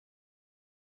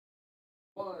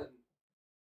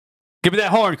Give me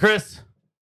that horn, Chris.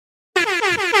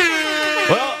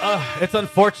 Well, it's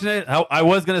unfortunate. I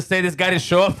was gonna say this guy didn't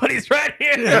show up, but he's right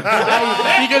here. You can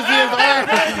see his arms.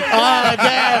 Oh,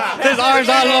 damn. His arms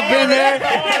all up in there.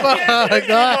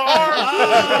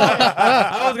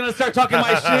 I was gonna start talking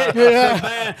my shit. Yeah. Like,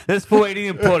 man, this fool ain't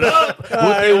even pulled up.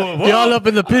 You're all up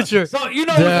in the picture. So you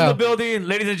know who's in the building,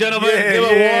 ladies and gentlemen. Give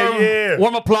a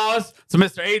warm applause to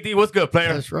Mr. AD. What's good,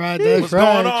 player? That's right. What's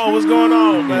going on? What's going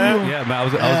on, man? Yeah, man. I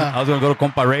was gonna go to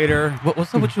Compa Raider.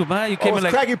 What's up with you, man? You came in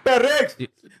like craggy Perrex.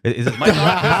 Is his mic on?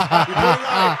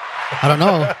 I don't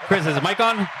know. Chris, is the mic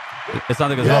on? It sounds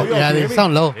like it's low. Yeah, they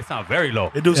sound low. It sounds very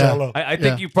low. It do sound low. I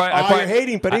think you probably. You're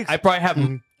hating, Perix. I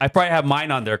probably have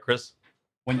mine on there, Chris.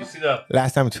 When you see the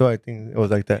last time too, I think it was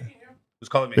like that. Who's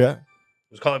calling me? Yeah.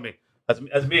 Who's calling me? That's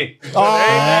me. Oh,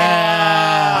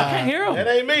 I can't hear him. that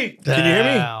ain't me. Can you hear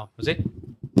me? Was it?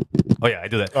 Oh yeah, I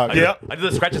do that. Yeah. I do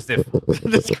the scratch and sniff.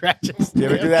 The scratches. You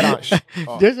ever do that on?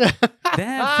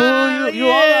 Damn fool, you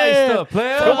all right stuff,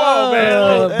 player. Come on,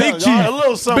 man. Big Chief. A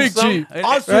little something. Big Chief.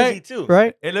 On Susie too.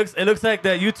 Right? It looks like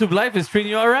that YouTube life is treating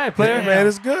you all right, player. Yeah, man,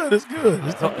 it's good. It's good.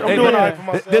 I'm Hey, doing man, all right for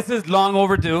myself. This is long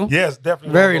overdue. Yes,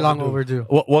 definitely. Very long overdue.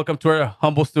 Welcome to our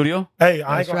humble studio. Hey,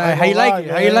 I ain't That's gonna, right. How you like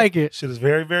it? How you like it? Shit is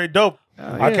very, very dope.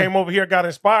 I came over here, got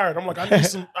inspired. I'm like, I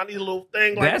need a little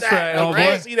thing like That's that. right, Like,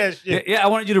 homeboy. I see that shit. Yeah, I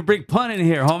wanted you to bring Pun in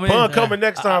here, homie. Pun coming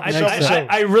next time for sure.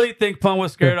 I really think Pun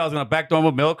was scared I was gonna backdoor him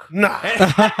with milk. Nah. he ain't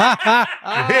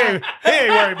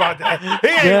worried about that. He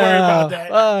ain't worried about that.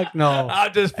 Fuck no.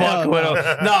 I'm just fucking with him.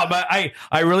 No, but I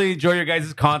really enjoy your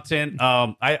guys' content.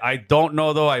 I don't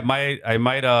know though. I might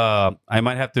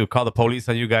have to call the police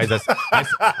on you guys. I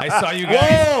saw you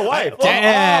guys. Whoa, why?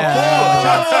 Damn.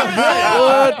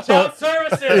 Child services.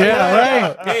 Yeah,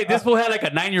 right. Hey, this fool had like a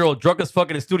 9-year-old drunk as fuck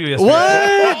in the studio yesterday.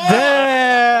 What?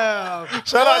 Damn.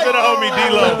 Shout out to the homie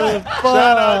D-Lo.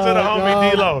 Shout out to the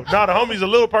homie D-Lo. Nah, the homie's a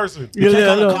little person. You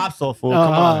Call the cops, so fool.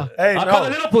 Come on. Hey, I'll call the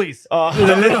little police.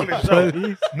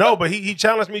 No, but he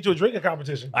challenged me to a drinking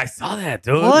competition. I saw that,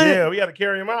 dude. What? Yeah, we got to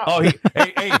carry him out. Oh, hey,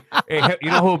 you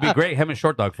know who would be great? Him and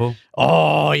Short Dog, fool.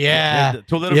 Oh, yeah.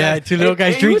 Two little guys. Two little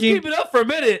guys drinking. He was keeping up for a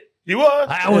minute. He was.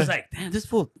 I was like, damn, this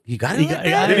fool, you got it.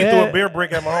 Then he threw a beer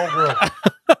brick at my homegirl.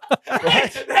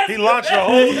 He launched the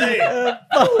whole thing.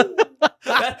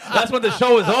 That's when the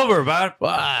show is over, man.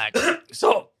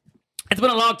 So it's been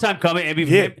a long time coming, and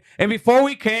before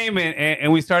we came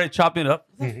and we started chopping it up.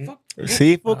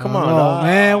 See, fool, come on. Oh,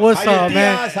 man. What's How up, your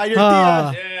man? tias? How your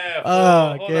tias?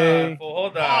 Yeah. Okay.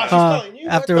 Hold on.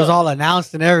 After it was all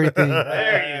announced and everything.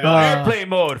 There you go. Airplane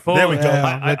mode, fool. There we go.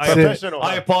 Yeah, Professional.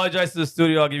 I apologize to the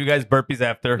studio. I'll give you guys burpees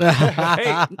after.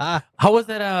 Hey, how was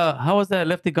that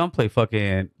Lefty Gunplay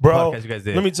fucking Bro, podcast you guys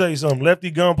did? let me tell you something. Lefty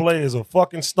Gunplay is a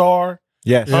fucking star.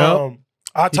 Yes. I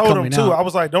told him too. out. I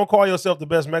was like, don't call yourself the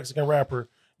best Mexican rapper.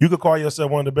 You could call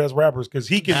yourself one of the best rappers because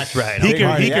he can. That's right. He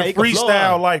can can flow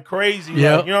freestyle on. like crazy.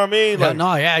 Yep. Like, you know what I mean?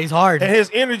 Like, He's hard. and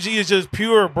his energy is just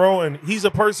pure, bro. And he's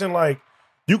a person like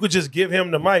you could just give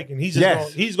him the mic and he's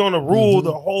just he's gonna rule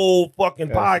the whole fucking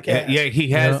podcast. Yeah,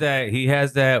 he has that. He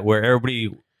has that where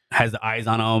everybody has the eyes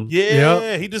on him.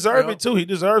 Yeah, he deserves it too. He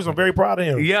deserves. I'm very proud of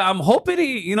him. Yeah, I'm hoping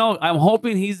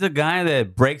he's the guy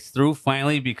that breaks through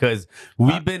finally because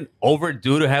we've been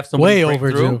overdue to have somebody Way break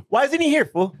overdue. through. Why isn't he here,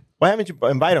 fool? Why haven't you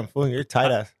invite him, fool? You're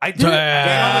tight ass. I do.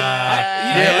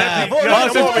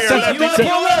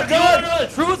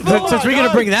 Since we're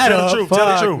gonna bring that Tell the up, truth, tell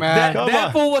the truth. man.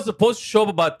 That fool was supposed to show up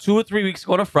about 2 or 3 weeks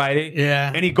ago on a Friday.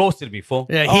 Yeah. And he ghosted me, fool.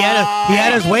 Yeah, he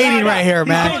had us waiting right here,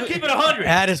 man. Keep it 100.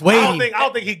 Had us I waiting.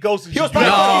 don't think he ghosted you. was You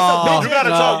probably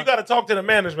gotta talk to the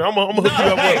management. I'm gonna hook you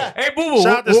up with. Hey, boo boo.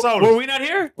 Shout out to Solis. Were we not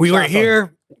here? We were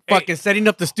here, fucking setting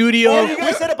up the studio. We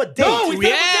set up a date. No, we set up a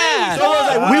Yeah. date. So I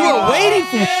was like, We were waiting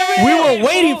for. We were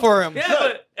waiting for him.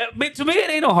 Yeah, but to me, it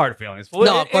ain't no hard feelings. Fool.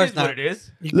 No, It- of course it is not. what it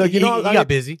is. Look, you know, he got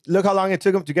busy. Look how long it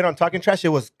took him to get on Talking Trash.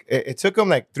 It took him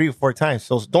like 3 or 4 times.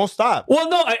 So don't stop. Well,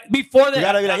 no, before that, You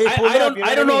gotta be like, hey, pull I up, don't, you know I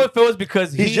what don't I know mean? if it was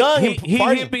because He's young, he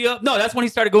partying. hit me up. No, that's when he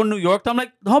started going to New York. I'm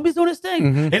like, the homie's doing his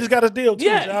thing. He just got his deal too.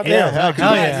 Yeah. Shout out to Yeah, him.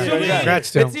 hell yeah. To me,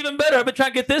 Congrats to him. it's even better. I've been trying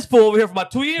to get this fool over here for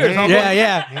about 2 years. I'm Yeah,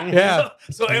 like- yeah.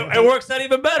 So it works out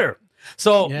even better.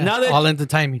 So now that all into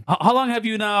timing. how long have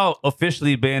you now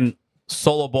officially been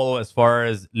solo bolo as far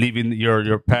as leaving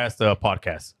your past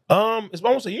podcast? It's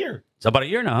almost a year. It's about a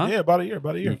year now, huh? Yeah, about a year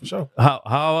for sure.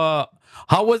 How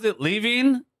was it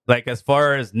leaving? Like as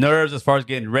far as nerves, as far as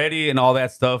getting ready and all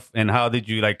that stuff, and how did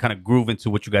you like kind of groove into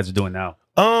what you guys are doing now?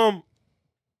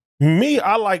 Me,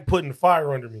 I like putting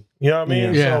fire under me. You know what I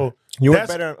mean? Yeah. So You work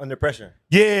that's- better under pressure.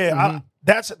 Yeah,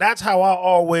 that's how I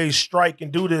always strike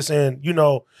and do this. And you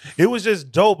know, it was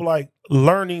just dope, like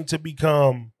learning to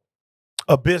become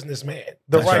a businessman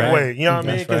the That's right right. way. You know what I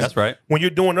mean? That's right. 'Cause That's right. when you're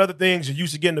doing other things, you're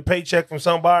used to getting a paycheck from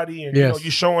somebody, and you know, Yes.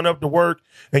 you're showing up to work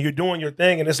and you're doing your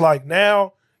thing, and it's like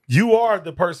now you are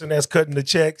the person that's cutting the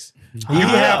checks. You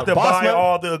have to Boss buy man.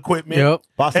 all the equipment. Yep.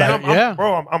 Boss And like,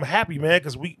 I'm happy, man,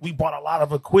 because we bought a lot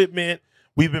of equipment.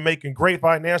 We've been making great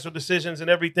financial decisions and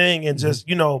everything, and just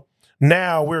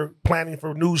now we're planning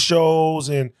for new shows.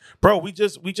 And bro, we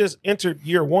just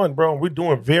year 1, bro, and we're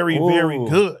doing very Ooh.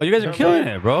 good. Oh, you guys are killing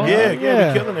it, bro. Yeah, Yeah.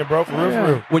 we're killing it, bro, for real, for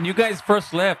real. When you guys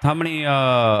first left, how many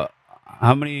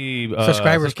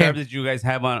Subscribers came? did you guys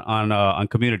have on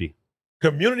Community?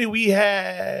 Community, we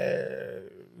had,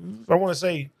 I want to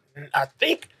say, I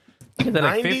think Is that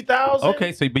like 90,000.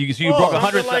 Okay, so you broke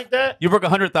 100 like that. You broke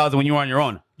 100,000 when you were on your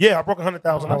own. Yeah, I broke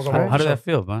 100,000. I was on my own. How did that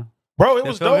feel, man? Bro, it That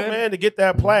was feel dope, good? man, to get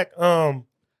that plaque.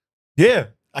 Yeah.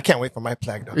 I can't wait for my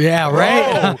plaque though. Yeah,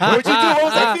 right. What you do,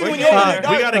 Jose? When you over there, We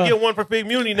dog? got to get one for Big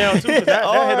Muni now too, because that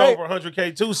All hit right. over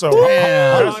 100K too. So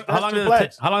Damn. that's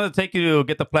How long did it take you to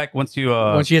get the plaque once you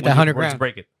Once you hit the 100 once you grand?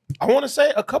 break it? I want to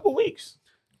say a couple weeks.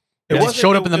 It just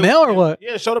showed up in the mail or what?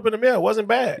 Yeah, it showed up in the mail. It wasn't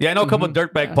bad. Yeah, I know a couple of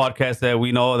dirtbag podcasts that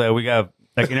we know that we got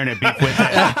like internet beef with.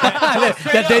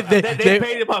 They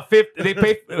paid about 50. They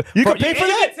paid. You can pay for you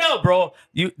that? can tell, bro.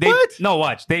 What? No,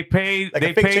 watch. They paid. Like a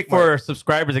They fake paid check for mark.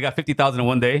 subscribers. They got 50,000 in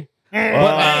one day.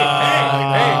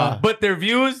 Wow. But their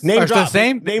views Name Are still drop. the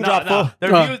same? Name drop. No,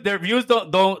 Full. their views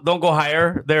don't go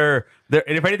higher. They're and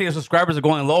if anything, their subscribers are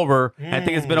going lower. I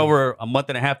think it's been over a month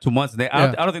and a half, 2 months. And I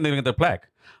don't think they're gonna get their plaque.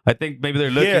 I think maybe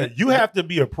they're looking. Yeah, you have to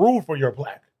be approved for your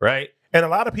plaque. right. And a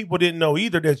lot of people didn't know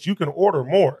either that you can order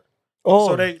more. Oh,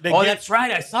 So they Oh, give- that's right.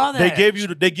 I saw that.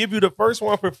 they give you the first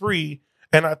one for free,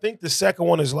 and I think the second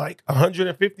one is like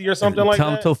 150 or something like Tell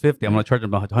them that. till 50. I'm gonna charge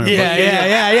them 100.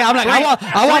 Yeah, yeah. I'm like,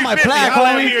 I want my 350, plaque, holla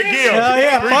at homie. me again. Hell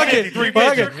yeah, fuck it. 350,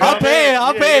 Fuck it. I'll 350. pay it.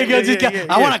 I'll pay it. Yeah, Just yeah, get-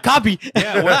 yeah, I want a copy.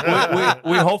 Yeah,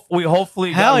 we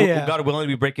hopefully Hell God, yeah. God willing to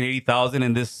be breaking 80,000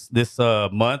 in this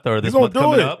month or this gonna month do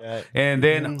coming it. up, Yeah. and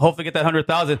then hopefully get that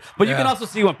 100,000. But you can also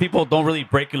see when people don't really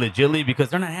break it legitly because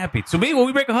they're not happy. To me, when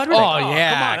we break 100, Oh, like,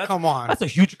 yeah, come on. that's a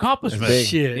huge accomplishment. That's big.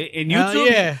 Shit. In Hell YouTube,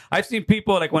 yeah. I've seen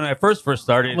people like when I first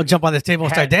started. I'm gonna jump on this table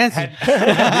and start dancing.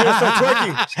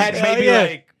 Had Hell maybe yeah.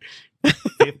 like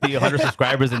 50, 100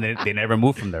 subscribers, and they never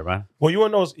moved from there, man. Well, you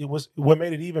want to know what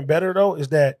made it even better though is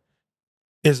that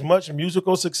as much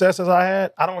musical success as I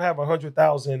had, I don't have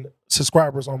 100,000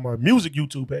 subscribers on my music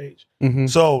YouTube page. Mhm.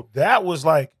 So that was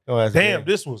like, Oh, that's damn, big.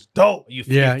 this was dope. You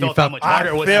Yeah, you felt felt- how much harder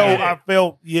it was. to get it. I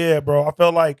felt, yeah, bro. I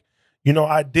felt like,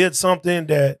 I did something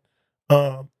that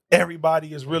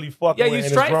everybody is really fucking Yeah, with. you and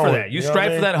it's strive for growing. that. You know what strive I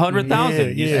for mean? that 100,000. Yeah,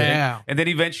 You yeah. say- Yeah. And then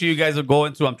eventually you guys will go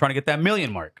into, I'm trying to get that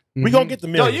million mark. We gonna get the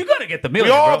No, million. you gotta get the we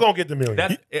million. all bro. gonna get the million.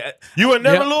 That's, You will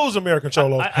never Yep. lose, American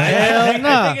Cholo. Hell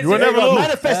nah. You will never lose.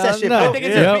 Manifest that shit, no. bro. I think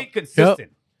it's Yep. just being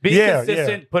consistent. Being Yeah,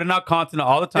 consistent, putting out content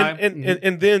all the time.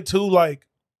 And then too, like,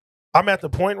 I'm at the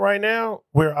point right now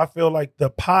where I feel like the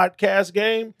podcast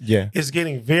game Yeah, is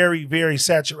getting very, very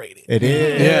saturated. it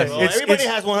is. Yes. Well, It's- everybody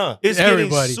it's- has one, huh? It's Everybody.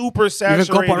 getting super Even saturated.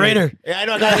 Copa Raider. Yeah, I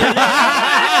know.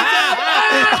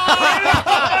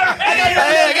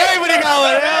 Everybody got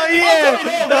one. Hell yeah.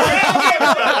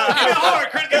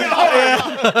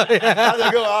 How's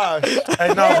it go? Hey,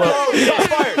 no, but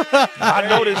Fire.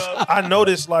 I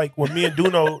noticed like when me and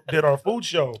Duno did our food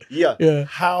show, Yeah. Yeah.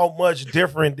 how much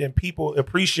different than people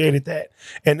appreciated that.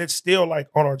 And it's still like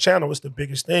on our channel, it's the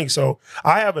biggest thing. So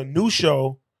I have a new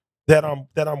show that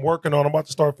I'm working on. I'm about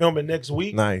to start filming next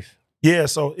week. Nice. Yeah,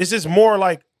 so it's just more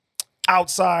like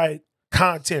outside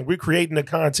content. We're creating the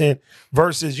content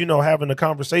versus, having the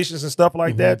conversations and stuff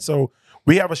like that. So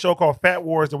we have a show called Fat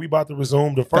Wars that we about to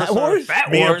resume. The first Fat Wars?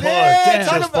 Fat me Wars? and Pun. Yeah, It's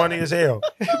talk just about- funny as hell.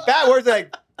 Bad words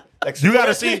like You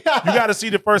gotta see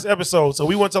the first episode. So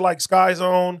we went to like Sky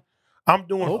Zone. I'm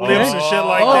doing flips and shit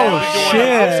like Oh, that. We doing,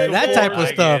 like, shit. That obstacle type of course.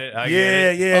 stuff.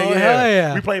 Yeah. Oh, hell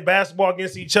yeah. We play basketball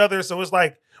against each other. So it's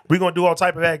like we're gonna do all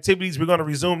type of activities. We're gonna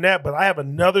resume that. But I have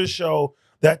another show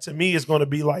that to me is gonna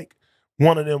be like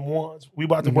one of them ones. We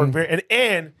about to work very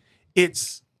and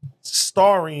it's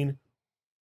starring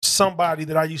somebody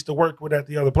that I used to work with at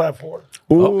the other platform.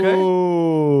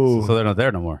 Ooh. So they're not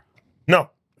there no more. No,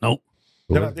 Nope.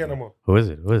 they're not there no more. Who is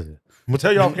it? Who is it? I'm gonna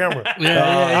tell you off camera.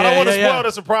 Yeah, I don't want to yeah, spoil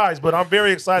the surprise, but I'm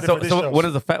very excited So, for this so show. when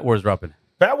is the Fat Wars dropping?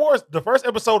 Fat Wars, the first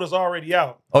episode is already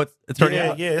out. Oh, it's already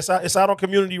Yeah, out. yeah, it's out on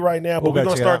Community right now, but We'll we're gonna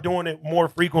check it start out. doing it more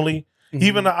frequently.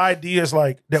 Even the ideas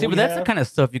like that. See, we but that's have. the kind of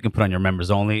stuff you can put on your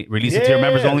members only. Release it to your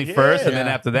members only Yeah, first, and then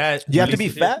yeah. after that, You have to be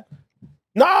release it. fat?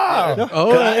 Nah.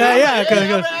 Oh yeah.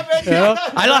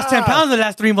 I lost 10 pounds in the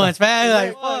last 3 months, man.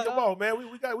 Like, Come on, man.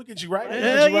 We get you right. We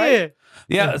hell get you right.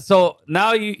 yeah. Yeah. So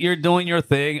now you're doing your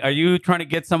thing. Are you trying to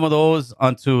get some of those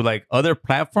onto like other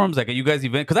platforms? Like, are you guys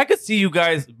even? Because I could see you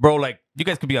guys, bro. Like, you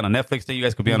guys could be on a Netflix thing. You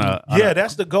guys could be on a. Yeah,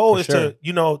 that's the goal is sure.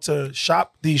 to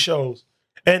shop these shows.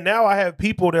 And now I have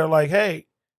people that are like, hey,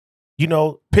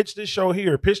 pitch this show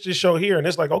here, and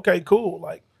it's like, okay, cool.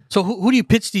 Like, So who do you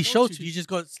pitch these shows to? You just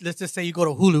go. Let's just say you go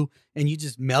to Hulu and you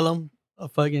just mail them a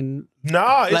fucking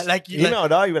nah, it's, like Email,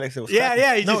 dog. You be like,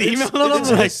 yeah. You just email them. it's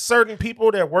Like, certain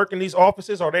people that work in these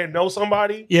offices or they know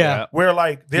somebody. yeah. Where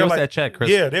like they're Give us like, that check,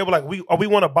 Chris. yeah, they were like, we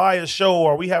want to buy a show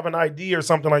or we have an idea or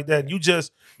something like that. And you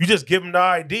just give them the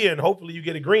idea and hopefully you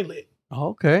get it greenlit.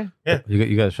 Okay.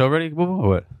 You got a show ready, Boo Boo, or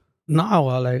what? No,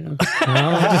 well, like, I'm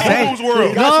just saying. Boo's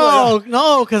World.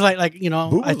 No, because like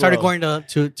Boo's I started World. going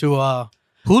to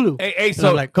Hulu. Hey, And so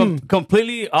I'm like,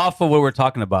 completely off of what we're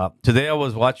talking about. Today I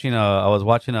was watching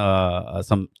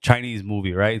some Chinese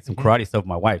movie, right? Some karate stuff with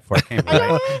my wife before I came.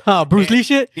 Right? Bruce Lee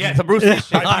shit. Yeah, some Bruce Lee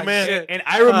shit. Oh, man. shit. And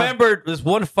I remember this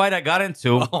one fight I got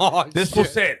into. Oh, This fool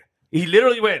said, he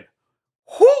literally went,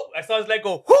 whoop. I saw his leg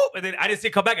go, whoop. And then I didn't see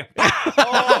it come back and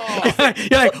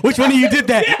You're like, which one of you did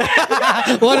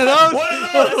that? One of those? One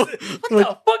of those. What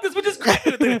the fuck? This was just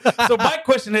crazy. So my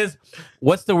question is,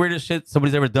 what's the weirdest shit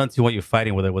somebody's ever done to you while you're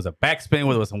fighting? Whether it was a backspin,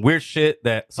 whether it was some weird shit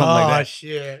something like that.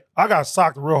 Shit. I got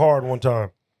socked real hard one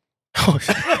time. That's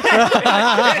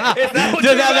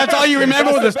all you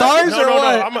remember with the stars, or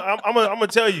what? I'm gonna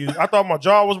tell you. I thought my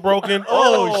jaw was broken.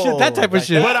 Oh shit, that type of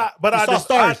shit. But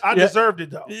I deserved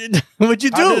it though. What'd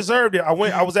you do? I deserved it. I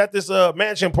was at this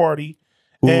mansion party,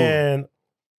 and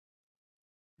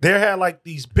there had like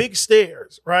these big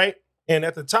stairs, right? And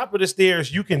at the top of the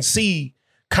stairs, you can see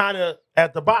kind of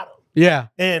at the bottom. Yeah.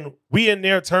 And we in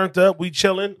there turned up, we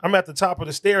chilling. I'm at the top of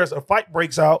the stairs. A fight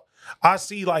breaks out. I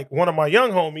see like one of my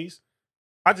young homies.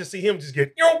 I just see him just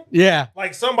get, Yeah.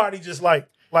 like somebody just like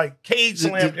cage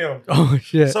slammed him. Oh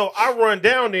shit. So I run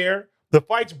down there. The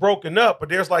fight's broken up, but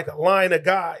there's like a line of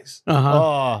guys,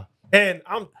 Uh-huh. and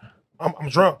I'm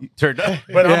drunk, You turned up.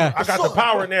 but Yeah. I got the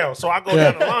power now. So I go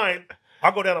down the line.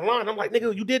 I'm like,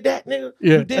 nigga, you did that, nigga.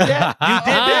 Yeah. You did that. You did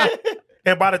that.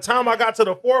 And by the time I got to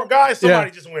the fourth guy, somebody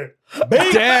just went,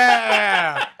 bang,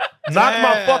 Damn. knocked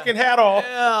my fucking hat off.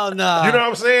 Hell no. You know what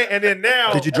I'm saying? And then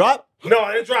now, Did you drop? No,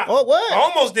 I didn't drop. Oh, what? I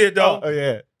almost did though. Oh,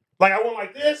 yeah. Like I went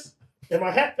like this, and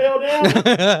my hat fell down, and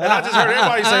I just heard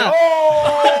everybody say,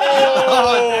 "Oh,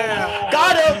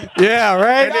 Got him. Yeah,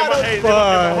 right. And then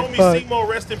my homie Simo,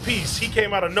 rest in peace. He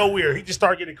came out of nowhere. He just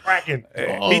started getting cracking.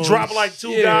 He dropped like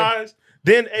two guys.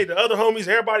 Then, the other homies,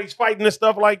 everybody's fighting and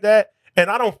stuff like that. And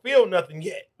I don't feel nothing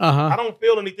yet. I don't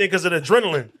feel anything because of the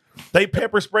adrenaline. They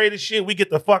pepper spray this shit. We get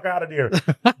the fuck out of there.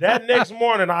 That next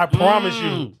morning, I promise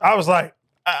you, I was like,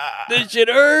 This shit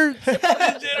hurts. This shit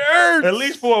hurts. at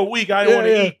least for a week, I didn't want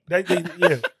to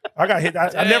eat. I got hit.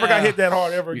 I never got hit that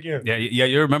hard ever again. Yeah,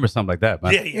 you remember something like that,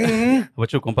 man. Yeah.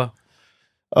 What you, compa?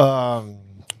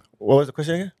 What was the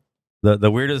question again?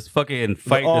 The weirdest fucking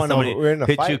fight that somebody we're in a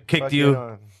hit fight. you, kicked Fucking, you.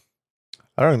 I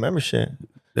don't remember shit.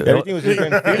 Everything was just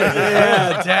getting Damn.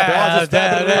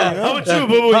 How about you,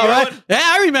 boo boo? All right. Yeah,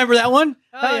 I remember that one.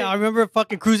 Yeah, I remember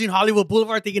fucking cruising Hollywood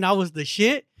Boulevard thinking I was the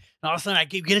shit. And all of a sudden I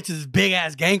keep getting into this big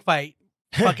ass gang fight.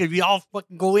 Fucking we all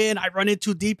fucking go in. I run in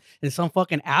too deep, and some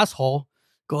fucking asshole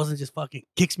goes and just fucking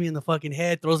kicks me in the fucking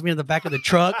head, throws me in the back of the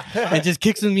truck, and just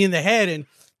kicks me in the head. And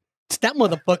it's that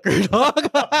motherfucker, dog.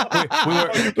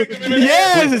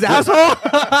 Yes, this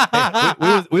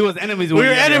asshole. We was enemies. We were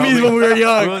enemies when we were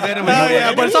young. We was enemies. Oh,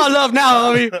 yeah, but it's all love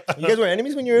now, homie. You guys were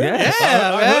enemies when you were young?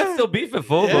 Yeah, we're man. still beefing,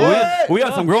 fool. Yeah. But we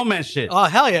on some grown man shit. Oh,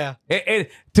 hell yeah. And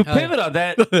to pivot on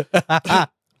that,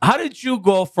 how did you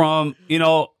go from,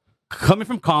 coming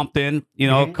from Compton,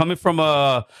 coming from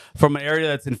an area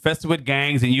that's infested with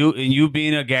gangs, and you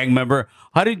being a gang member,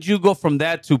 how did you go from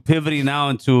that to pivoting now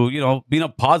into, being a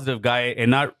positive guy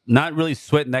and not really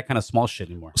sweating that kind of small shit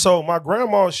anymore? So my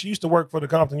grandma, she used to work for the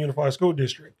Compton Unified School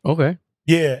District. Okay.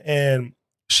 Yeah, and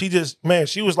she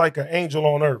she was like an angel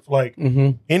on earth. Like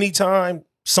anytime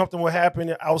something would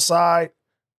happen outside,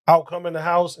 I'll come in the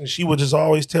house and she would just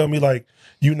always tell me like,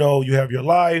 you have your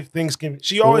life, things can.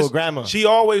 She always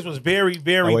was very,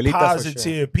 very Abuelita, positive. for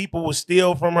sure. People would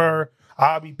steal from her.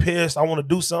 I'll be pissed. I want to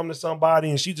do something to somebody,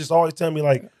 and she just always tell me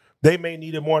like they may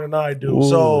need it more than I do. Ooh.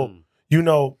 So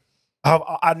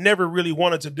I never really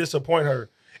wanted to disappoint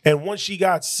her. And once she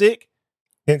got sick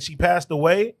and she passed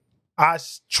away, I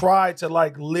tried to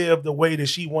like live the way that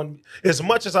she wanted as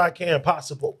much as I can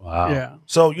possible. Wow. Yeah.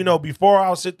 So, before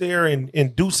I'll sit there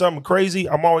and do something crazy,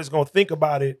 I'm always going to think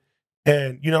about it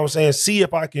and you know what I'm saying, see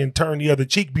if I can turn the other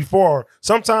cheek before.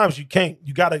 Sometimes you can't.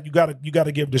 You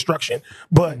gotta give destruction.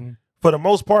 But for the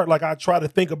most part, like I try to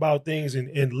think about things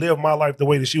and live my life the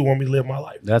way that she want me to live my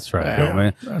life. That's right,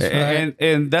 man. That's right.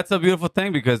 And that's a beautiful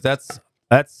thing because that's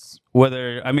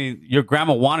whether your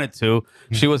grandma wanted to,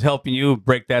 she was helping you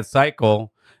break that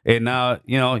cycle, and now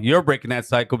you're breaking that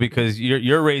cycle because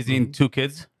you're raising two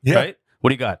kids, right? What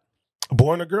do you got? A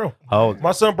boy and a girl. Oh,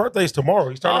 my son's birthday is tomorrow.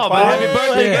 He's turning 5. Happy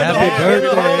birthday! Happy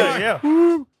birthday!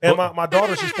 Yeah. And my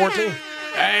daughter, she's 14.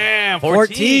 Damn,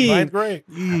 14. 9th grade.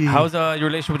 How's your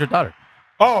relationship with your daughter?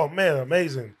 Oh man,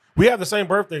 amazing. We have the same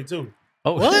birthday too.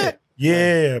 Oh, What? shit.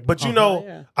 Yeah, but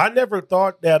yeah. I never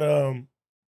thought that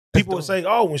people would say,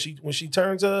 oh, when she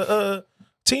turns a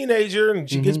teenager and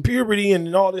she gets puberty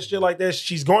and all this shit like that,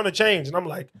 she's going to change. And I'm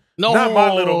like, No, not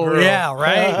my little girl. Yeah,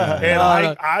 right. And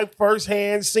I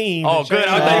firsthand seen. Oh, good.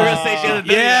 I thought you were gonna say she had a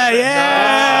baby.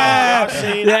 Yeah. I've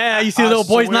seen- Yeah, you see I little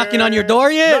boys knocking on your door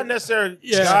Not yet? necessarily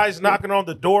Yeah. guys knocking on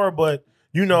the door, but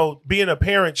being a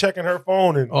parent, checking her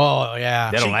phone, and Oh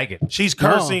yeah. They don't like it. she's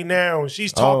cursing now, and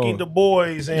she's talking to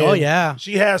boys, and Oh yeah.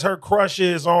 she has her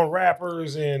crushes on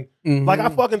rappers, and Mhm. like I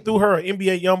fucking threw her an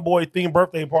NBA YoungBoy themed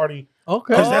birthday party.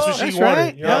 Okay. 'Cause that's what she wanted,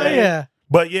 Right. you know what I mean? Yeah.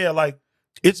 But yeah, like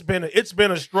it's been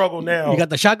a struggle now. You got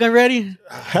the shotgun ready?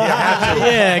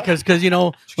 Yeah, because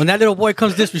when that little boy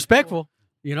comes disrespectful,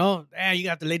 you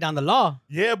got to lay down the law.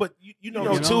 Yeah, but you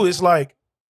know too, it's like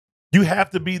you have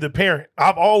to be the parent.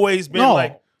 I've always been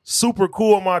like super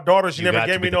cool with my daughter. She You never got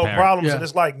to gave be me the no parent. problems. Yeah. And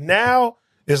it's like now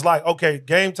it's like, okay,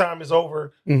 game time is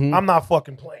over. Mhm. I'm not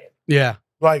fucking playing. Yeah.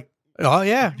 Like Oh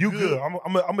yeah. you good.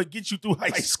 I'm gonna get you through high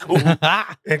school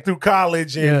and through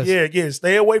college. And Yes.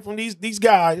 stay away from these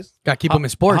guys. Got to keep them in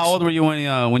sports. How old were you when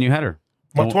you had her?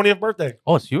 My 20th birthday.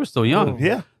 Oh, so you were still young.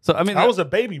 Yeah. So I mean, I was a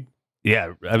baby.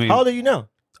 yeah. I mean, How old are you now?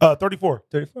 34.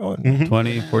 34.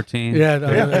 2014.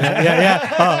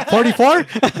 Yeah. 44.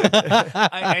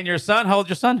 And your son? How old's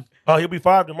your son? Oh, he'll be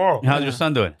 5 tomorrow. How's your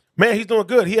son doing? Man, he's doing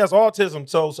good. He has autism,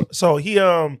 so he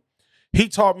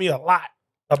taught me a lot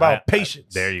about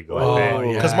patience. There you go. Oh, Man.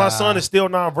 yeah. Because my son is still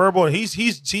nonverbal, and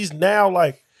he's now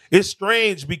like, it's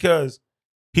strange because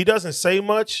he doesn't say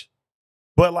much,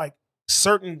 but like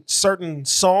certain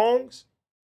songs,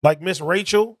 like Miss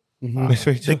Rachel,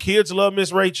 the kids love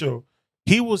Miss Rachel.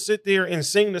 He will sit there and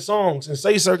sing the songs and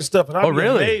say certain stuff, and I'd be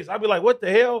really? amazed. I'd be like, "What the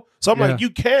hell?" So I'm Yeah. like,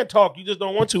 "You can talk, you just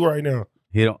don't want to right now."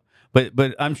 You don't.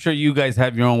 But I'm sure you guys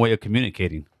have your own way of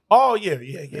communicating. Oh yeah.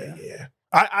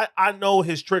 I know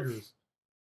his triggers,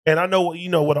 and I know what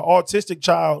with an autistic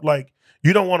child, like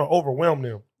you don't want to overwhelm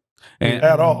them And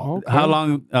at all. how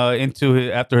long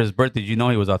after his birth did you know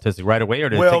he was autistic? Right away, or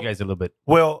did it take you guys a little bit?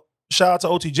 Well, shout out to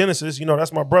OT Genesis.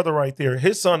 That's my brother right there.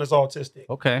 His son is autistic,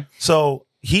 Okay, so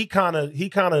he kind of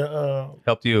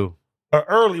helped you.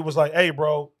 early was like, "Hey,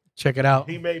 bro, Check it out.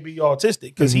 he may be autistic,"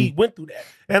 because he went through that,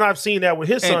 and I've seen that with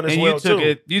his son as and well you took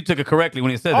too. you took it correctly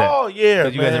when he said that. Oh yeah,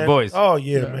 'Cause you guys are boys. Oh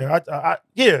yeah, man. I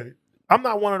yeah. I'm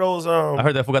not one of those. I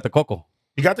heard that forgot the coco.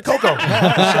 You got the cocoa.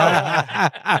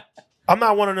 I'm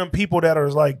not one of them people that are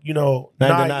like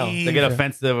naive. They get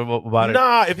offensive about it.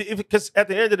 Nah, because at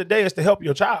the end of the day, it's to help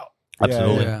your child.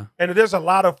 Absolutely. Yeah. And there's a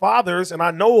lot of fathers, and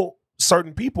I know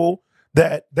certain people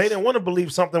that they didn't want to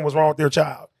believe something was wrong with their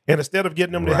child, and instead of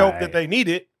getting them the help that Right. they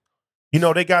needed,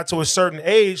 they got to a certain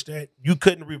age that you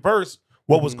couldn't reverse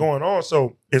what was going on.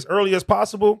 So as early as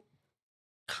possible,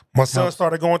 my son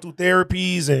started going through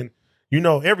therapies and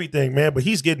everything, man. But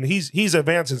he's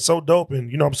advancing so dope,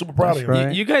 and I'm super proud of him.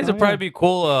 right. You guys would probably be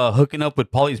cool hooking up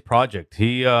with Paulie's project.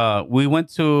 We went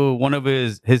to one of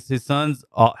his sons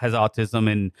has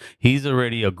autism, and he's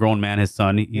already a grown man. His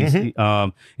son,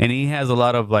 and he has a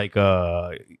lot of like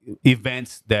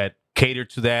events that cater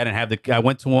to that and I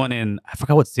went to one in I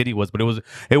forgot what city it was, but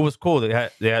it was cool. They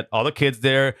had all the kids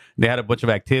there. They had a bunch of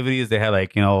activities. They had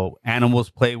like animals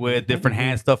to play with, different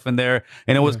hand stuff in there,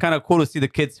 and it was kind of cool to see the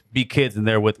kids be kids in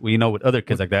there with with other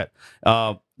kids like that.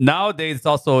 Nowadays, it's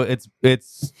also it's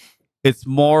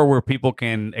more where people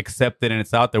can accept it and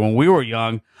it's out there. When we were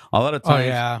young, a lot of Oh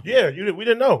times, yeah. We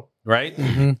didn't know. right?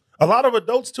 A lot of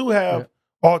adults too have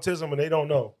autism and they don't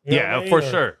know. You know what I mean? For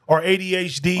sure. Or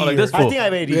ADHD. Oh, like this I fool. think I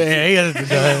have ADHD. Yeah, he has,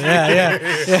 yeah.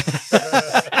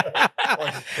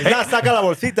 It's not saca la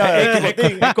bolsita. Hey,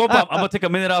 compa, I'm gonna take a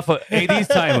minute off of AD's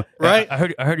time. Right. I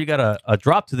heard you got a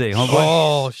drop today, homeboy.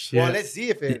 Oh shit. Well, let's see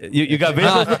if it. You got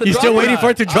visuals with the You drop still or waiting not? for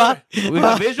it to drop? We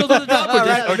got visuals with the drop or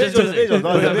just, or just Visuals,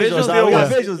 no, we got visuals, visuals? we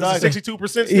got visuals, dog.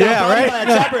 62%. Yeah, right.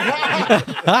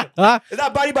 It's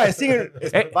not body by a singer.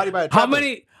 It's Hey, body by a How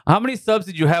trapper. many subs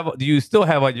did you have? Do you still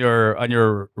have on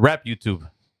your rap YouTube?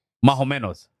 Más o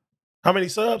menos. How many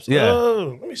subs? Yeah.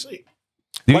 Let me see.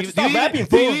 Do Why'd you stop rapping,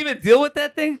 do you fool? even deal with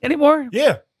that thing anymore?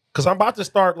 Yeah, because I'm about to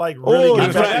start like really Oh,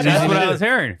 getting That's back what into I it. was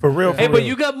hearing. For real. Hey, but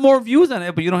you got more views on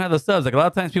it, but you don't have the subs. Like a lot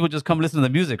of times people just come listen to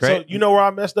the music, right? So you know where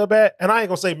I messed up at? And I ain't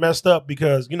gonna say messed up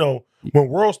because, you know, when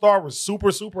World Star was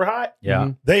super, super hot,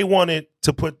 yeah. they wanted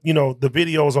to put, you know, the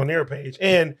videos on their page.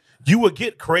 And you would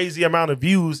get crazy amount of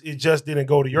views. It just didn't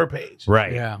go to your page.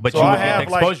 Right. Yeah. But So you I would get have,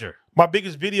 like, exposure. My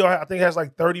biggest video, I think, has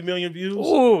like 30 million views.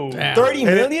 Ooh. Damn. 30 And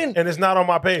it- million? and it's not on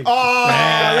my page.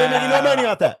 Oh, you ain't making no money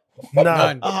off that. No.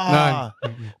 None. Ah.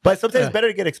 But sometimes it's better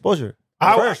to get exposure.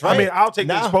 First, right? I mean, I'll take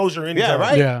the Now- exposure anytime. Yeah,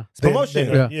 right? Yeah. It's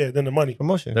promotion. Than the money.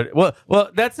 Promotion. Well,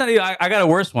 that's not even. I got a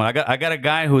worse one. I got a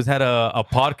guy who's had a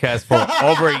podcast for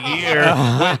over a year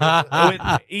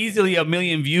with easily 1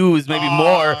 million views, maybe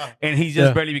more, and he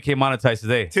just barely became monetized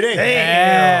today. Today.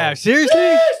 Yeah. Seriously?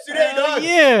 Yes, today, Hell dog.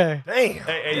 yeah. Damn. Hey,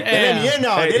 They let me in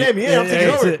now. Hey, They let me in. I'm taking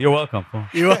hey, over. You're welcome. Fool.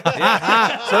 So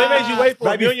they made you wait for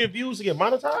Right a million views to get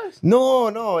monetized?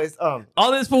 No, it's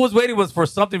All this fool was waiting was for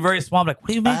something very small. I'm like, what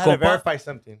do you I mean? had to compa? verify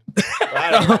something.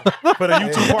 I don't know. For the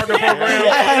YouTube partner program?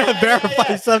 I had to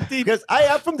verify something. Because I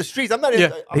am from the streets. I'm not.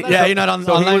 Yeah. I'm You're not on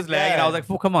So he online. was lagging. I was like,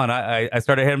 fool, come on. I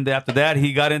started him after that.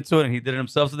 He got into it and he did it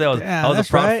himself today. I was Yeah, a that's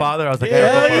proud right. father. I was like,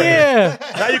 Yeah. hey, Hell yeah.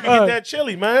 Now you can get that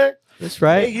chili, man. That's Hey,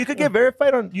 right. you could get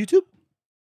verified on YouTube.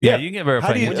 yeah, you can get verified.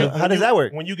 How do you? YouTube. How does that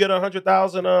work? When you get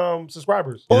 100,000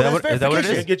 subscribers. Oh, that that's what- is that what it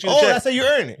verification. is? Get you a Oh, check. that's how you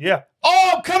earn it. Yeah.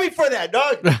 Oh, I'm coming for that,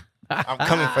 dog. I'm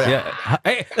coming for that. Yeah.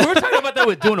 Hey, we were talking about that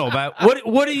with Duno, man.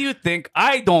 What do you think?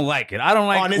 I don't like it. I don't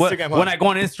like On Instagram, huh? when I go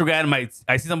on Instagram,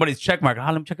 I see somebody's check mark.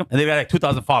 Let me check them, and they got like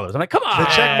 2,000 followers. I'm like, come on. The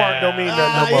check mark don't mean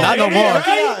nothing no more. Not no more.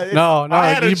 Right? No, I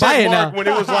had a you buy check it mark now. when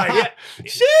it was like,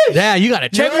 Yeah, you got a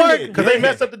check earned mark? it. because they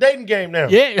messed up the dating game now.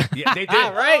 Yeah. Yeah, they did.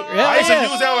 Right. Yeah. I used to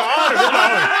use that with honor. It's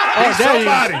like, Oh, he's there you-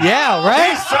 somebody. Yeah, right?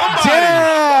 He's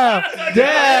somebody.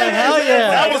 Damn, hell That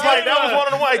yeah. was one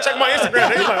of the ones. Check my Instagram.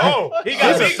 They was like, oh, He got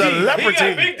he's a big D. He celebrity.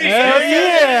 got big D. Hell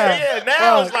yeah. Yeah,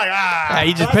 now it's like, Yeah,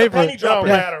 you just That's pay a for penny it. drop. don't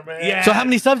Yeah. matter, man. Yeah. So how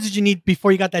many subs did you need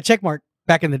before you got that check mark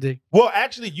back in the day? Well,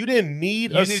 actually, you didn't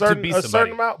need You a need to certain be a certain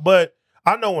somebody. amount, but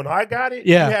I know when I got it,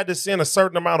 Yeah. you had to send a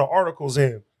certain amount of articles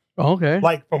in, Oh, okay.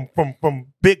 like from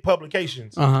big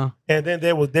publications, Uh-huh. and then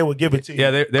they would give it to you.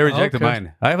 Yeah, they rejected Okay.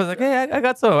 mine. I was like, hey, I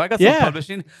got some Yeah.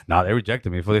 publishing. No, they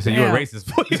rejected me. For they said you were Damn. racist.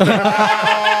 Fool.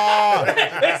 Oh.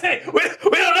 They say we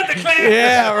don't let the class.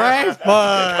 Yeah, right?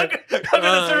 Fuck. Come to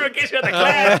the certification of the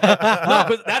class. No,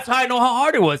 because that's how I know how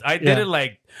hard it was. I did Yeah. it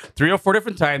like 3 or 4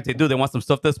 different times. They want some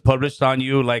stuff that's published on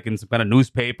you, like in some kind of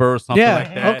newspaper or something Yeah,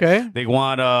 like that. okay. They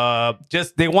want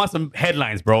they want some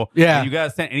headlines, bro. Yeah. And you gotta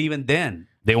send, and even then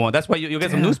they want. That's why you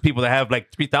get some Yeah. news people that have like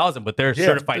 3,000, but they're Yeah.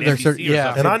 certified They're SEC yeah. or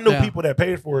something. And I knew Yeah. people that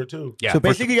paid for it too. Yeah, So for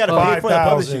basically, you got to pay for the 5,000,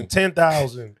 publishing.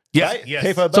 10,000. Yes, Right? yes.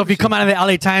 Pay for the So if you come publishing. out of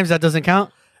the LA Times, that doesn't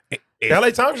count?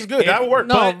 LA Times is good. That would work.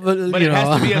 No, but you it has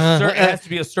know. to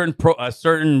be a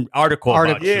certain article. Article.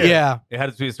 About you. Yeah. It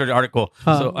had to be a certain article.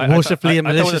 Huh. I Maliciously and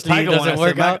thought it was a maliciously Tiger one. doesn't I work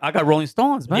said, man, out. I got Rolling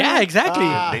Stones, man. Yeah, exactly.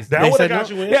 Ah. They- That They would said have got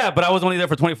no. you in. Yeah, but I was only there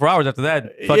for 24 hours after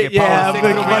that. Fucking Yeah, Power I'm Six.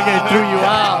 gonna fucking threw you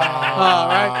out. All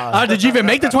right. Did you even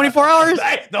make the 24 hours?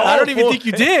 No, I don't even fool. think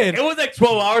you did. It was like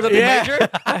 12 hours at the Yeah. major.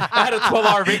 I had a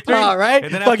 12-hour victory. All right.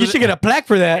 And then Fuck, after you should get a plaque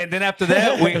for that. And then after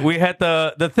that, we had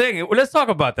the thing. Let's talk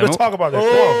about that. Let's talk about that. Come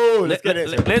on. Oh, let's get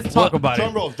it. Let's talk about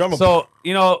Drum it. roll, drum roll. So,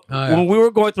 Oh, yeah. when we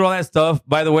were going through all that stuff,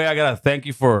 by the way, I got to thank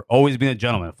you for always being a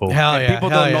gentleman, fool. Hell And yeah, people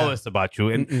hell don't know yeah. this about you.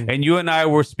 And you and I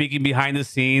were speaking behind the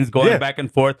scenes, going Yeah. back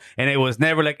and forth. And it was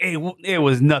never like, hey, it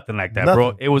was nothing like that, bro.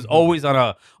 Nothing. It was always on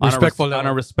a Respectful on a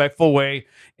level. respectful way.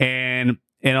 And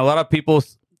a lot of people,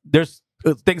 there's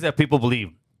things that people believe.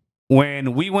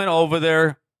 When we went over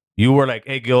there, you were like,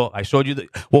 hey, Gil, I showed you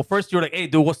well, first you were like, hey,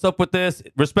 dude, what's up with this?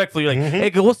 Respectfully, you're like, hey,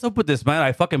 Gil, what's up with this, man?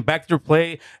 I fucking backed your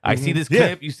play. I see this Yeah.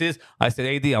 clip. You see this? I said,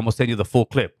 AD, I'm going to send you the full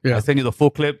clip. Yeah. I send you the full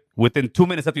clip. Within 2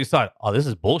 minutes after you saw it, oh, this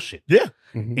is bullshit. Yeah.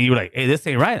 And you were like, hey, this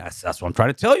ain't right. I said, that's what I'm trying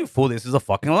to tell you, fool. This is a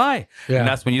fucking lie. Yeah. And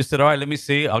that's when you said, all right, let me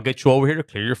see. I'll get you over here to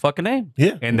clear your fucking name.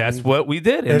 Yeah. And that's what we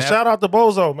did. And that- shout out to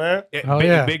Bozo, man. Oh, big,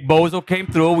 yeah. big Bozo came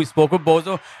through. We spoke with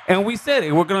Bozo, and we said,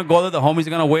 hey, we're gonna go there. The homies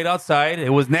are gonna wait outside. It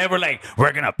was never like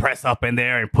we're gonna press up in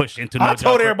there and push into. No I told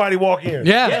jumper. everybody walk in.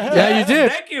 Yeah, you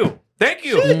did. Thank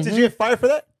you. Shit, did you get fired for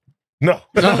that? No.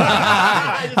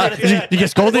 You get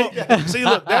scolded? See,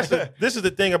 look, this is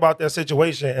the thing about that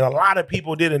situation, and a lot of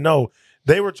people didn't know.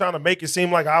 They were trying to make it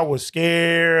seem like I was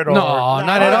scared. Or, No,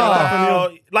 not at all.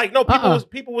 Like no,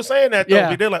 people were saying that though.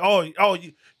 Yeah. They're like, oh,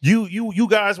 you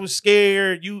guys was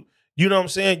scared. You know what I'm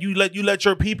saying? You let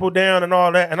your people down and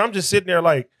all that. And I'm just sitting there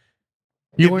like,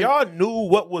 You if weren't- y'all knew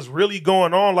what was really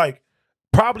going on, like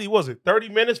probably, was it 30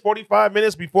 minutes, 45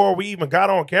 minutes before we even got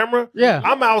on camera? Yeah.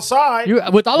 I'm outside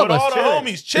with all of us. all the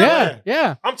homies chilling. Yeah,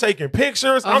 yeah. I'm taking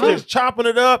pictures. I'm just chopping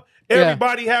it up.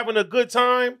 Everybody having a good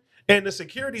time. And the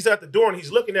security's at the door, and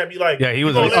he's looking at me like, Yeah, he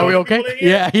was like, Are we okay?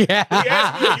 Yeah, yeah. He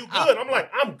asked me, are you good? I'm like,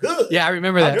 I'm good. Yeah, I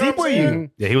remember that. You know what I'm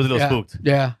saying? Yeah, he was a little spooked.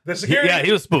 Yeah. The security. Yeah,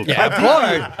 he was spooked. Yeah, of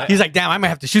course. He's like, damn, I might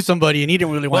have to shoot somebody, and he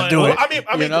didn't really want to do it. I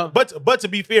mean, you know? but to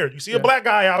be fair, you see a black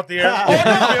guy out there.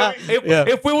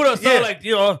 If we would have saw like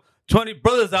 20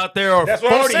 brothers out there or That's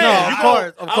what I'm 40, saying. No, of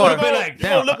course. I would have been like,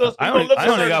 damn, I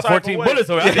only got 14 bullets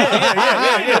over here.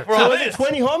 Yeah. So was it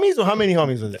 20 homies or how many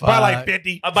homies was it? Probably like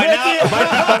 50. By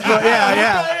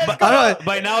now,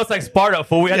 by now it's like Sparta,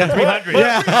 fool. We had the 300.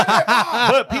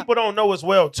 But people don't know as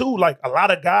well too. Like a lot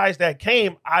of guys that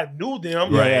came, I knew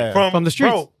them from the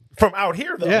streets, from out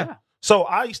here though. Yeah. So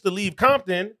I used to leave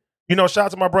Compton. You know, shout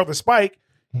out to my brother Spike.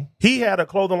 He had a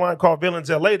clothing line called Villains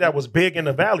LA that was big in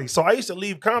the valley. So I used to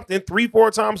leave Compton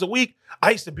 3-4 times a week.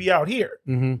 I used to be out here.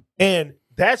 And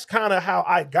that's kind of how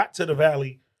I got to the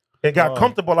valley and got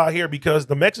comfortable out here because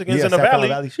the Mexicans in the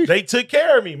valley, they took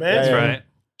care of me, man. That's right.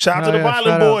 Shout out to the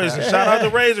Violent Boys and shout out to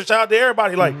Razor, shout out to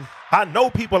everybody. Like, I know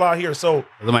people out here, so.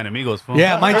 Those are my amigos, fool.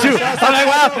 Yeah, mine too. I'm like,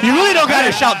 wow, you really don't got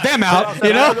to shout them out,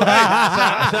 you know?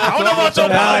 I don't know about your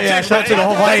politics. Yeah, shout to the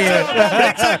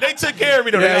whole They took care of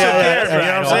me, though. They took care of me, you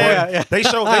know what I'm saying?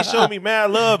 They showed me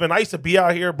mad love, and I used to be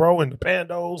out here, bro, in the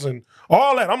Pandos and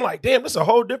all that. I'm like, damn, this is a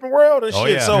whole different world and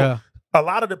shit. So a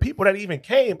lot of the people that even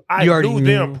came, I knew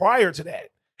them prior to that.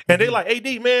 And they like,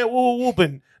 AD, man, woo, whoop.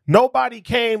 And nobody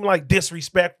came like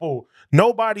disrespectful.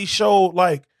 Nobody showed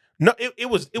like, no, it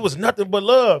was nothing but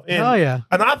love. And,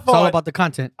 and I thought, it's all about the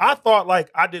content. I thought like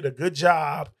I did a good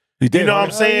job. You know what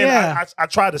I'm saying? I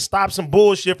tried to stop some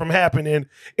bullshit from happening.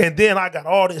 And then I got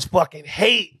all this fucking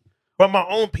hate from my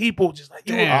own people. Just like,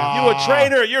 you a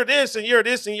traitor, you're this and you're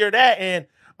this and you're that. And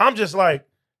I'm just like,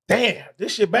 damn,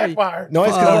 this shit backfired. No,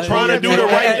 it's because I'm trying to do the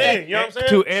right thing. You know what I'm saying?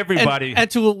 To everybody. And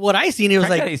to what I seen, it was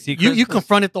like you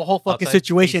confronted the whole fucking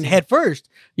situation head first.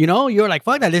 You know, you're like,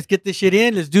 fuck that, let's get this shit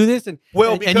in, let's do this. And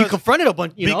you confronted a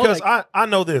bunch, because I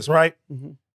know this, right?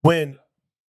 When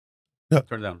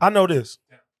turn it down. I know this.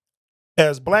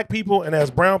 As black people and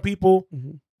as brown people,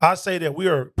 I say that we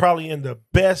are probably in the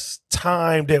best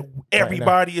time that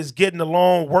everybody is getting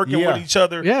along, working with each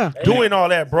other, doing all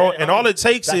that, bro. And all it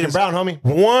takes is brown, homie.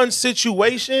 one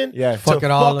situation to fuck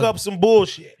up some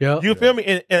bullshit. You feel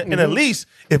me? And at least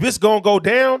if it's gonna go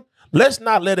down, let's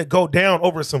not let it go down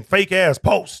over some fake ass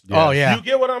post. Oh yeah, you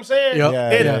get what I'm saying?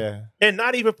 And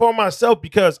not even for myself,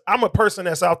 because I'm a person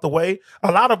that's out the way.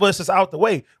 A lot of us is out the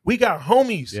way. We got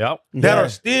homies that are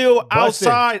still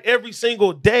outside every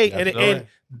single day, and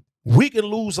we can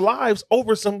lose lives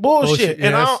over some bullshit.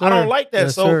 And I don't like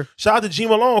that. So shout out to G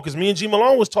Malone, because me and G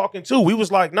Malone was talking too. We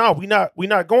was like, no, we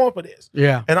not going for this.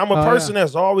 Yeah. And I'm a person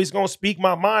that's always gonna speak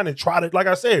my mind and try to, like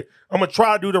I said, I'm gonna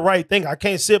try to do the right thing. I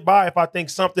can't sit by if I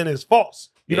think something is false.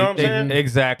 You know what I'm saying?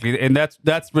 Exactly. And that's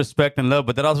respect and love,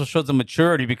 but that also shows the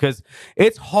maturity, because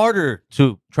it's harder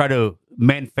to try to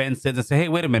mend fences and say, hey,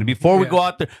 wait a minute, before we go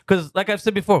out there, because like I've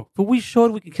said before, we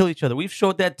showed we can kill each other. We've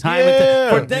showed that time.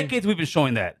 For decades we've been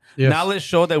showing that. Now let's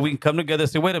show that we can come together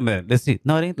and say, wait a minute, let's see.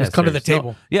 No, it ain't that. Let's come to the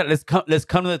table. Let's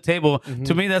come to the table.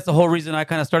 To me, that's the whole reason I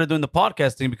kind of started doing the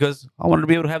podcasting, because I wanted to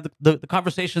be able to have the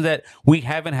conversations that we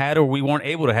haven't had or we weren't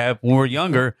able to have when we were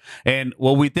younger. And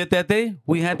what we did that day,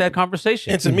 we had that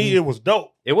conversation. And to me, it was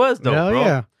dope. It was dope, bro.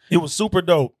 Yeah. It was super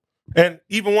dope. And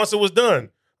even once it was done,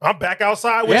 I'm back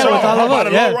outside with y'all. I'm by the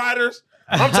low riders.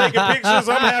 I'm taking pictures.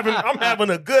 I'm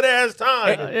having a good ass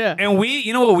time. And we,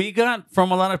 you know what we got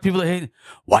from a lot of people that hate,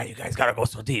 why you guys gotta go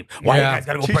so deep? Why you guys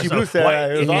gotta go personal?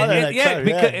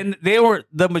 Because and they were,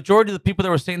 the majority of the people that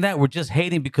were saying that were just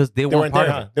hating because they weren't part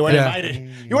of it. They weren't invited.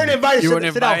 You weren't invited. You weren't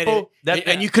invited.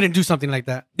 And you couldn't do something like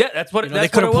that. Yeah, that's what they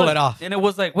couldn't pull it off. And it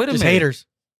was like, wait a minute, haters.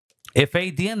 If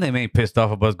AD and them ain't pissed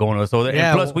off about us going over there,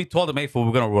 and plus we told them, hey, fool,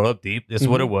 we're gonna roll up deep. This is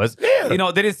what it was. You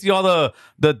know, they didn't see all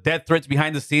the death threats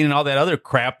behind the scene and all that other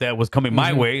crap that was coming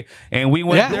my way, and we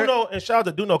went there. Duno, and shout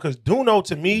out to Duno, because Duno,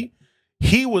 to me,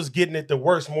 he was getting it the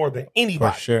worst more than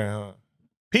anybody. For sure, huh?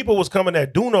 People was coming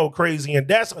at Duno crazy, and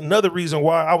that's another reason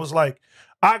why I was like,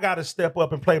 I got to step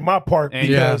up and play my part, and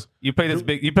because you play this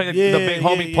big, the big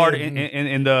homie part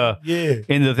in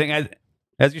the thing.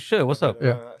 As you should. What's up?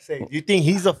 Say, do you think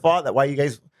he's the fault that why you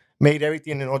guys made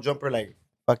everything in No Jumper like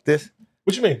fuck this?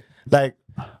 What you mean? Like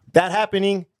that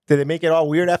happening? Did it make it all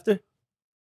weird after?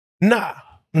 Nah.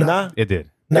 It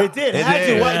did. Nah. It did.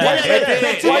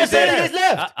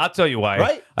 I'll tell you why.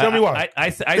 Right? Tell me why. I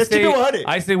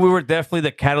say we were definitely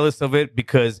the catalyst of it,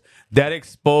 because that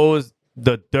exposed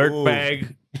the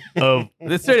dirtbag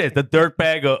let's say this, the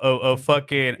dirtbag of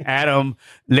fucking Adam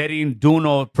letting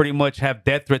Duno pretty much have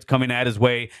death threats coming at his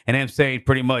way, and him saying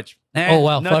pretty much, Oh,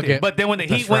 well, fuck nothing. it. But then when the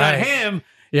heat That's went on right. him,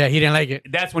 Yeah, he didn't like it.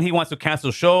 that's when he wants to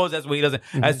cancel shows. That's what he doesn't.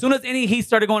 As soon as any heat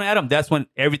started going at him, that's when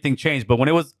everything changed. But when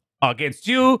it was against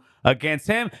you, against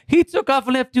him, he took off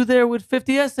and left you there with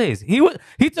 50 essays.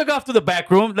 He took off to the back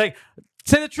room. Like,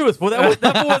 say the truth. Well,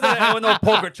 that wasn't no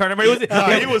poker tournament. He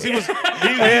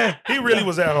really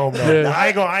was at home though. I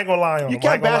ain't gonna lie on him. You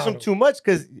can't bash him too much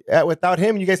because without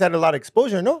him, you guys had a lot of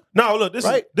exposure, no? No, look, this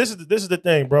is the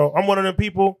thing, bro. I'm one of them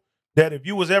people that if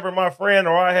you was ever my friend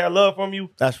or I had love from you,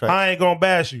 That's right. I ain't gonna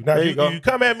bash you. Now There you go. you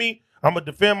come at me, I'm gonna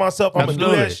defend myself. I'm gonna do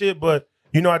Absolutely. that shit. But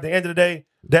you know, at the end of the day,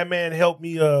 that man helped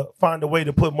me find a way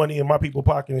to put money in my people's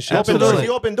pocket and shit. Open Absolutely. doors.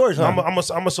 You open doors, huh? I'm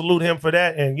gonna salute him for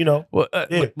that, and you know, Well,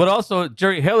 Yeah. but also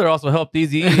Jerry Heller also helped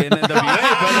Eazy and NWA. Brother.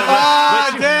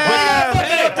 Ah, damn!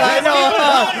 I know.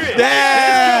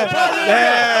 Damn!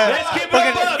 Let's keep it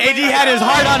Fucking above, AD man. had his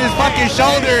heart on his fucking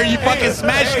shoulder. You fucking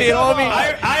smashed it, homie.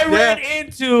 I ran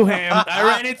into him. I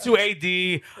ran into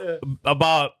AD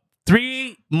about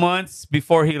 3 months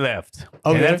before he left.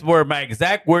 Okay. And that's where my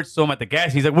exact words to him at the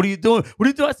gas. He's like, "What are you doing? What are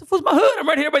you doing?" I said, "Fool's my hood. I'm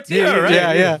right here by Tierra, right?"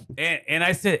 yeah. And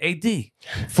I said, "AD,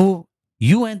 fool,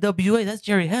 you NWA. That's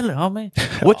Jerry Heller, homie.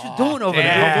 What you doing over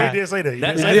damn. there?" he did say that. He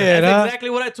That's, did that's, say that. that's exactly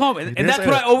what I told him. And did that's say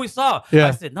what that. I always saw. Yeah.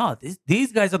 I said, no,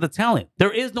 these guys are the talent.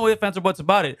 There is no ifs, ands, or buts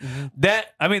about it.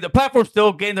 The platform's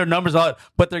still getting their numbers out,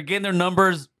 but they're getting their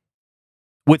numbers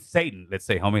with Satan, let's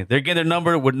say, homie. They're getting their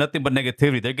number with nothing but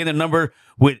negativity. They're getting their number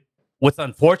with what's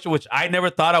unfortunate, which I never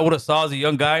thought I would have saw as a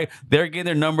young guy. They're getting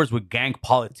their numbers with gang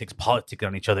politics, politicking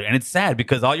on each other. And it's sad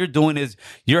because all you're doing is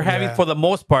you're having, for the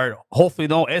most part, hopefully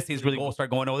no essays really gonna start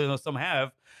going over there. Some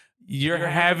have. You're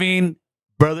having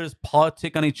brothers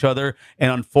politic on each other.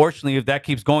 And unfortunately, if that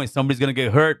keeps going, somebody's going to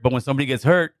get hurt. But when somebody gets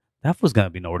hurt, that was going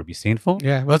to be nowhere to be seen, fool.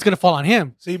 Yeah, well, it's gonna fall on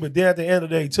him. See, but then at the end of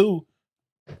the day, too,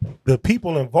 the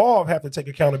people involved have to take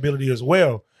accountability as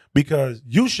well. Because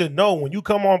you should know when you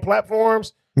come on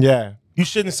platforms, Yeah, you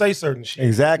shouldn't say certain shit.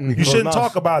 exactly. You shouldn't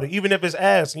talk about it, even if it's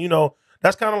ass. You know,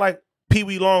 that's kind of like Pee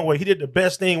Wee Longway. He did the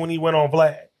best thing when he went on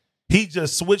Vlad. He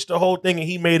just switched the whole thing and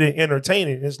he made it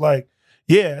entertaining. It's like,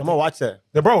 yeah, I'm gonna watch that.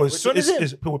 bro, Which one is it?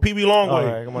 it's with Pee Wee All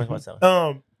Longway. right, I'm gonna watch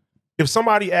that. If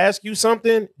somebody asks you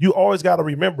something, you always got to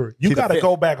remember you See the got to fit.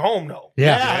 go back home though.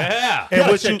 Yeah. And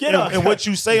Gotta what you check it out. and what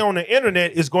you say on the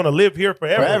internet is going to live here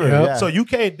forever. Forever, Yep. yeah. So you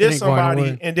can't It diss ain't going somebody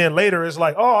nowhere. and then later it's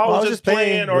like, oh, I was just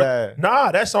playing, or yeah.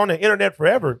 nah, that's on the internet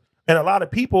forever. And a lot of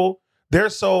people, they're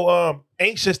so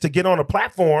anxious to get on a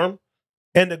platform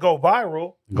and to go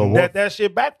viral that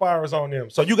shit backfires on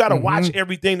them. So you got to watch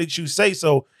everything that you say.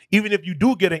 So even if you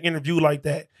do get an interview like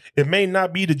that, it may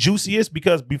not be the juiciest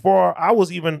because before I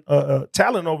was even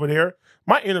talent over there,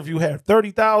 my interview had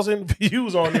 30,000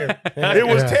 views on there. It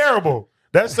was terrible.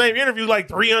 That same interview like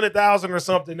 300,000 or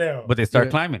something now. But they start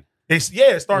climbing. It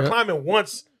started climbing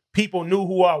once people knew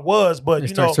who I was. But They you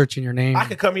start know, searching your name. I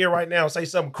could come here right now and say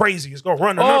something crazy. It's gonna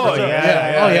run the Oh, numbers up.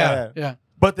 yeah. yeah.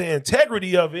 But the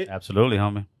integrity of it Absolutely,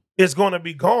 homie. is gonna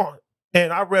be gone.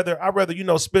 And I'd rather you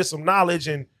know spit some knowledge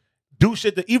and do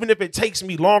shit that even if it takes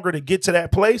me longer to get to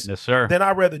that place, Yes, sir. then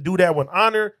I'd rather do that with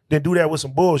honor than do that with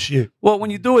some bullshit. Well, when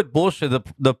you do it bullshit,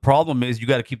 the problem is you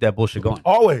got to keep that bullshit going.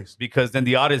 Always. Because then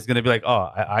the audience is going to be like, oh,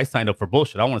 I signed up for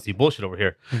bullshit. I want to see bullshit over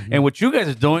here. And what you guys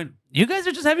are doing, you guys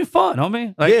are just having fun,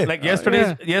 homie. Like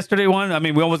yesterday one, I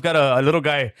mean, we almost got a little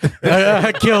guy.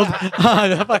 Killed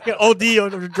fucking OD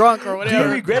or drunk or Do whatever.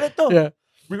 you regret it though? Yeah.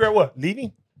 Regret what?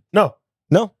 Leaving? No.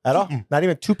 No, at all. Not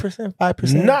even 2%,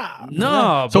 5%. Nah.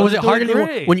 No. So but was it you're hard doing to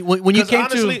great. when you 'Cause came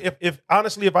honestly, to? if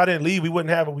I didn't leave, we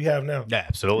wouldn't have what we have now. Yeah,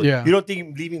 absolutely. Yeah. You don't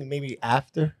think leaving maybe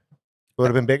after would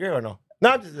have been bigger or no? No,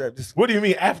 I'm just What do you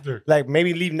mean after? like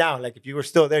maybe leave now. Like if you were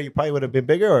still there, you probably would have been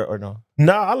bigger or no?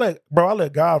 Nah, I let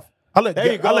God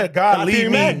There you go. I let God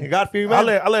lead me. God fear you, I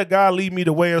man. let God lead me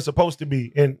the way it's supposed to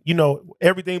be. And you know,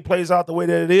 everything plays out the way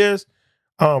that it is.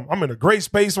 I'm in a great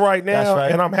space right now. That's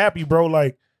right. And I'm happy, bro.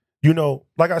 Like, you know,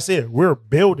 like I said, we're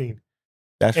building.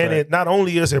 That's And right. it not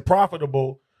only is it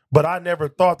profitable, but I never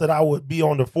thought that I would be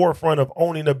on the forefront of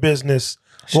owning a business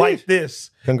like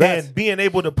this. Congrats. And being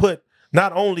able to put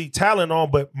not only talent on,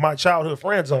 but my childhood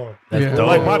friends on. Yeah. dope.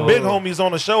 Like my big homie's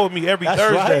on the show with me every That's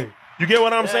Thursday. right. You get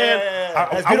what I'm Yeah, saying? yeah, yeah.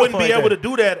 That's I wouldn't beautiful be right able there. to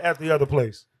do that at the other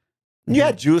place. You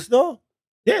had juice though?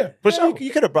 Yeah, for Yeah, sure. You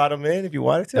could have brought him in if you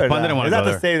wanted to. Yeah, or Pun not. didn't wanna It's not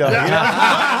go the same though.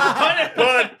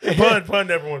 Pun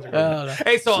never wants to go.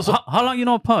 Hey, so how long you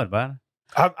know Pun, man?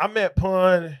 I met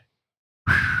Pun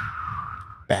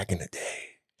Back in the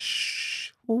day.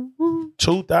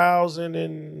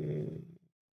 2009.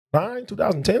 2009,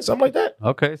 2010, something like that.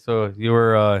 Okay, so you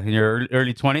were in your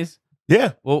early 20s.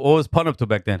 Yeah. What was Pun up to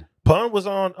back then? Pun was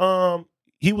on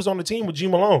he was on the team with G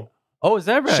Malone. Oh, is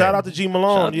that right? Shout out to G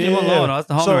Malone. Shout out to G Malone. Oh, that's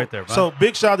the homie right there, bro. So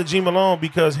big shout out to G Malone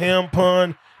because him,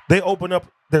 Pun, they opened up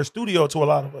their studio to a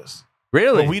lot of us.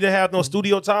 Really? When we didn't have no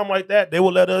studio time like that, they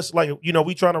would let us, like, you know,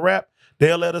 we trying to rap.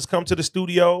 They'll let us come to the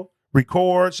studio,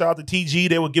 record. Shout out to TG.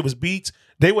 They would give us beats.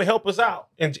 They would help us out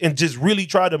and just really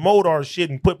try to mold our shit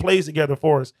and put plays together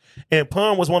for us. And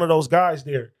Pun was one of those guys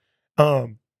there.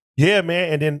 Yeah,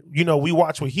 man. And then, you know, we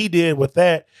watched what he did with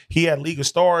that. He had League of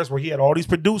Stars where he had all these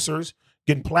producers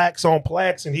getting plaques on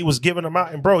plaques and he was giving them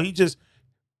out. And bro, he just,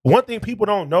 one thing people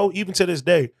don't know, even to this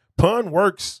day, Pun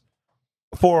works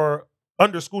for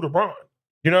under Scooter Braun.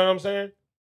 You know what I'm saying?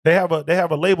 They have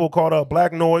a label called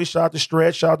Black Noise. Shout out to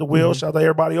Stretch, shout out to Will, shout out to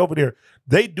everybody over there.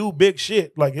 They do big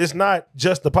shit. Like, it's not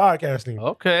just the podcasting.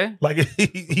 Okay. Like,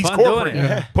 he's Pun corporate. doing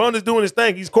it. Pun is doing his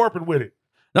thing. He's corporate with it.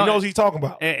 No, he knows what he's talking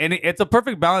about. And it's a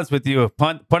perfect balance with you.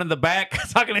 Pun in the back,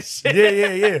 talking to shit.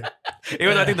 Yeah.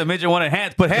 Even though I think the midget wanted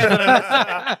hands, put hands on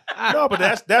it. No,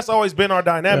 but that's always been our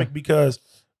dynamic because,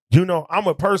 you know, I'm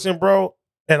a person, bro,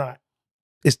 and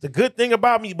it's the good thing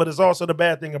about me, but it's also the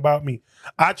bad thing about me.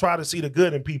 I try to see the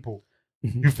good in people.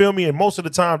 You feel me? And most of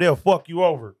the time, they'll fuck you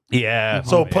over. Yeah.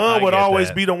 So homie, Pun I would get always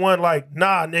that. be the one like,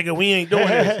 nah, nigga, we ain't doing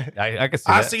this. I can see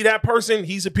I that. see that person,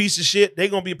 he's a piece of shit. They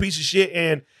gonna be a piece of shit.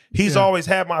 And he's always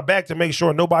had my back to make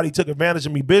sure nobody took advantage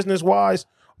of me business-wise,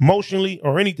 emotionally,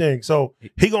 or anything. So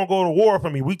he gonna go to war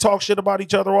for me. We talk shit about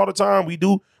each other all the time. We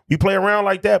play around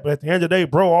like that, but at the end of the day,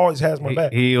 bro always has my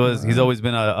back. He's always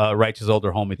been a righteous older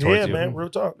homie towards Yeah, you. man, real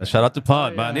talk. Shout out to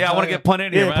Pun, man. Yeah, I want to get Pun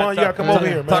in here, Yeah, man. Pun, you gotta come over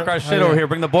here, man. Talk our shit over here.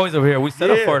 Bring the boys over here. We set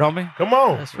up Yeah. for it, homie. Come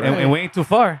on. That's right. And we ain't too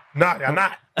far. Nah, I'm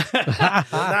not.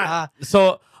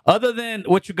 So, other than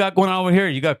what you got going on over here,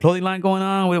 you got clothing line going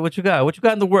on. What you got? What you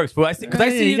got in the works, bro? I see, because I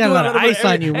Hey, see you you got a doing lot of little bit ice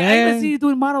on you, Hey, I man. even see you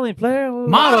doing modeling, player.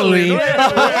 Modeling? You ain't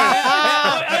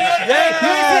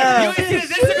seen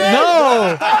his Instagram?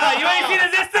 No. You ain't seen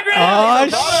his Instagram? Oh,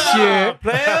 shit.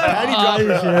 Player.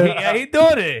 Oh, Yeah, he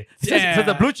doing it. Damn. Since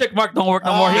the blue check mark don't work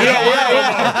no more.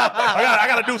 I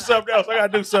gotta do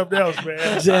something else.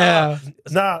 Man. Yeah.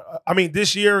 Nah, I mean,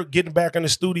 this year, getting back in the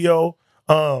studio,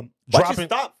 Why'd you dropping.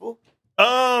 stop, fool?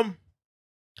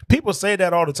 People say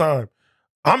that all the time.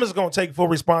 I'm just gonna take full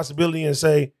responsibility and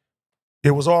say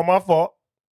it was all my fault.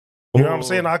 You know what I'm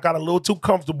saying? I got a little too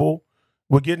comfortable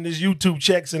with getting this YouTube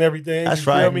checks and everything. That's you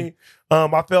feel right. me?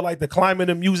 I felt like the climate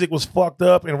of music was fucked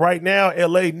up, and right now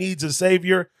LA needs a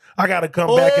savior. I gotta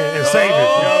come back and save it. You know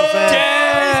what I'm saying?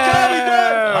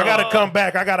 I gotta come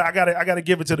back. I gotta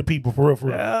give it to the people for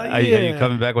real. Are you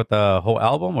coming back with the whole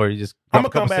album, or you just I'm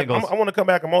drop gonna a come couple back. singles? I want to come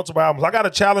back on multiple albums. I got a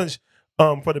challenge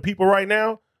for the people right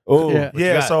now. Oh, Yeah.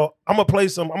 Yeah, got? so I'm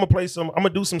gonna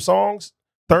do some songs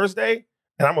Thursday,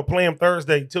 and I'm gonna play them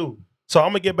Thursday too. So I'm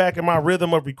gonna get back in my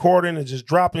rhythm of recording and just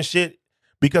dropping shit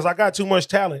because I got too much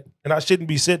talent and I shouldn't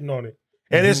be sitting on it.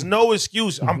 And it's no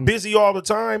excuse. I'm busy all the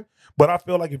time, but I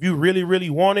feel like if you really, really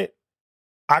want it,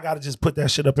 I gotta just put that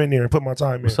shit up in there and put my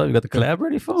time in. What's up? You got the collab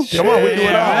ready, fool? Come on, we do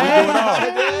it all. We do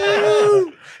it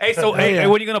all. Hey, so hey,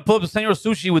 when you gonna pull up Senor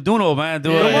Sushi with Duno, man?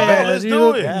 Come on, let's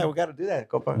do it. yeah, we gotta do that.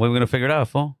 Go When we gonna figure it out,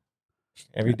 fool?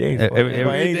 every day. Every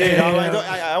Any day. day. Dog.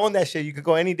 I own that shit. You could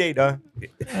go any day, dog. Oh,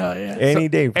 yeah. Any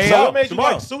day. So So, what made you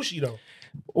tomorrow. like sushi though?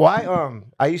 Why?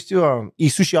 I used to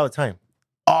eat sushi all the time.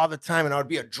 And I would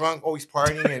be a drunk, always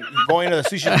partying and going to the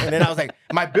sushi. And then I was like,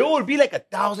 my bill would be like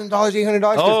 $1,000,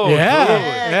 $800. Oh,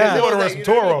 Yeah. They it want was to like, some you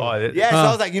know what I mean? Toro. Oh, Yeah, so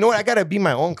I was like, you know what? I gotta be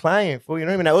my own client, fool. You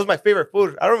know what I mean? That was my favorite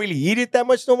food. I don't really eat it that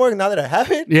much no more now that I have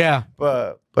it. Yeah.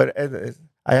 But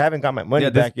I haven't got my money Yeah,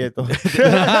 this- back yet though.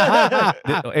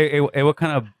 Hey, what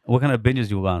kind of binges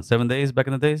you on? 7 days back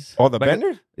in the days? Oh, the Back in-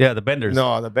 benders? Yeah, the benders.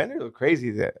 No, the benders were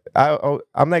crazy.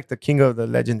 I'm like the king of the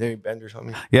legendary benders,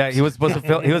 homie. Yeah, he was supposed to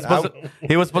film. He was supposed to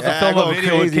Yeah, film I a go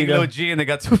video with crazy, King though. Lil G, and they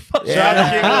got too fucked. Shout out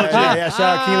to King Lil G. Yeah,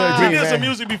 shout out King Lil G. We did man. some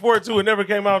music before too. It never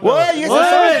came out. What? though. You What?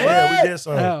 said Yeah, we did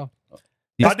some.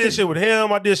 Yeah. I did shit with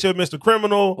him. I did shit with Mr.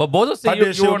 Criminal. Well, Bozo I said you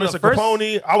did shit were with one of Mr. the first.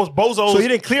 Capone. I was Bozo's. So you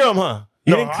didn't clear them, huh?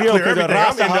 You No, didn't I clear clear them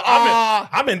because everything.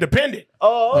 I'm independent.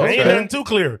 Oh, Ain't okay. nothing too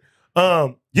clear.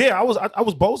 Yeah, I was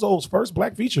Bozo's first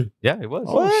black feature. Yeah, it was.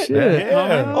 What? Shit.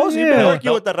 Yeah. Oh, so you've been Yeah.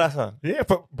 working with the raza. Yeah,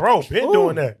 been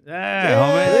doing that. Yeah,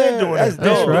 homie. Been doing that's that.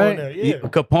 dope. Been right. doing that. Yeah.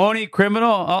 Capone,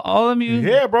 criminal, all of them. You.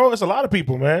 Yeah, bro, it's a lot of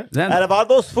people, man. Then- Out of all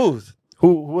those foods,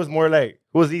 who was more like,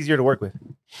 who was easier to work with?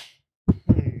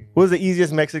 Who was the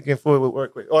easiest Mexican food to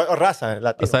work with? Or raza,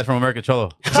 Latino? aside from American Cholo.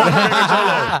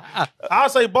 I'll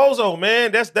say Bozo,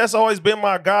 man. That's always been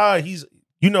my guy. He's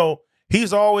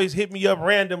always hit me up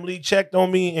randomly, checked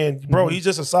on me, and bro, he's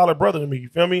just a solid brother to me. You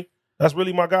feel me? That's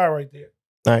really my guy right there.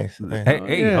 Nice.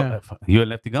 Hey, you and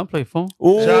Lefty Gunplay, fool.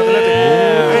 Ooh. Shout out to Lefty.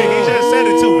 Hey, he just said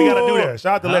it too. We gotta do that.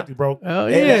 Shout out to Lefty, bro. Oh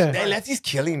Hey, yeah. Lefty's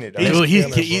killing it.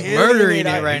 He's He's murdering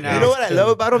it right now. You know what I love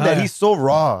about him? That he's so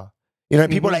raw. You know,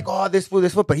 people are like, oh, this fool,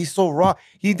 but he's so raw.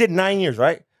 He did 9 years,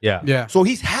 right? Yeah. Yeah. So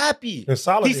he's happy. And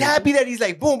solid. He's happy that he's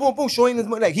like, boom, boom, boom, showing his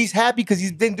money. Like, he's happy because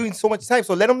he's been doing so much time.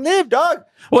 So let him live, dog.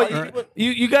 Well,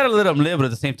 you gotta let him live, but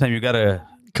at the same time, you gotta.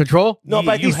 Control? No,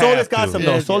 but I think You have Solis got to. some,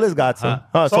 though. Yeah. Solis got some.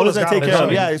 Solis Solis gonna take got care of him.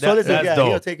 him. Yeah, Solis, That's yeah, dope.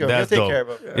 he'll take care of him. He'll That's take dope. care of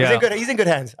him. Yeah. He's in good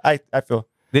hands, I feel.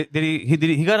 Did he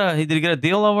get a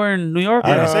deal over in New York?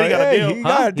 Yeah, he said he got a deal. He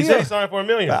got a He deal. said he signed for $1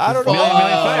 million. I don't know. $1.5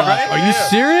 million, right? Are you Yeah.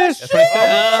 serious? That's what he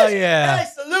said. Oh yeah. Hey,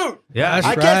 salute. Yeah, That's I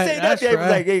right. can't say That's nothing. I was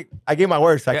right. like, hey, I gave my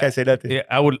word, so I Yeah. can't say nothing. yeah.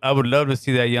 I would love to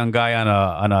see that young guy on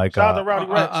a like Shout out to Rowdy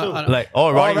Rex too. like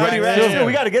Roddy Roddy Rex, Rex. too.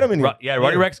 We got to get him in here. Yeah,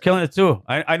 Roddy Rex killing it too.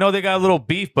 I know they got a little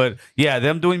beef, but yeah,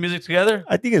 them doing music together.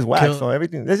 I think it's wax Kill- on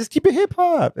everything. Let's just keep it hip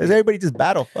hop. Let's everybody just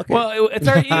battle. Fuck it. Well, it's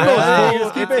our egos. Just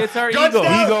fool. keep it. It's our Guns ego.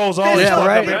 down. Egos always Yeah, fuck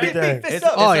right. up everything. Fist It's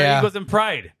up. our yeah. egos and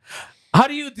pride. How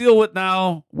do you deal with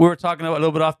now? We were talking about a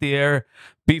little bit off the air.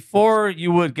 Before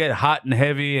you would get hot and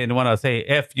heavy and want to say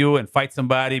F you and fight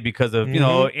somebody because of,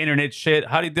 internet shit.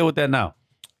 How do you deal with that now?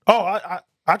 Oh,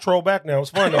 I troll back now. It's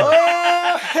fun though.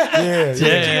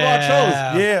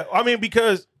 Yeah, yeah. I mean,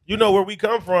 because you know where we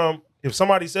come from. If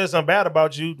somebody says something bad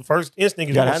about you, the first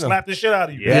instinct is Yeah, to I know. slap the shit out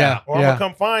of you. Yeah. Or I'm gonna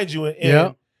come find you,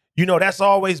 and you know that's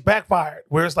always backfired.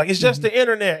 Where it's like it's just the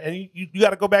internet, and you got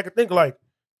to go back and think like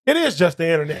it is just the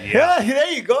internet. Yeah,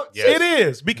 there you go. Yes. It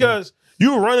is because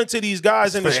you run into these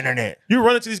guys in For the internet. You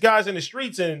run into these guys in the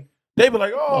streets, and they be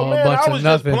like, "Oh Oh, a man, bunch I of was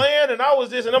just nothing. playing, and I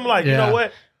was this," and I'm like, you Yeah. know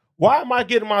what? Why am I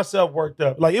getting myself worked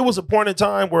up? Like it was a point in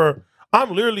time where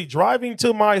I'm literally driving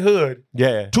to my hood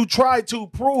Yeah. to try to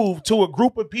prove to a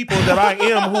group of people that I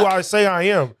am who I say I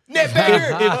am.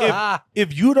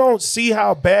 If you don't see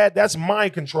how bad, that's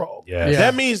mind control. Yes. Yeah.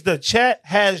 That means the chat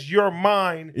has your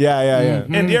mind Yeah.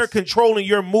 and they're controlling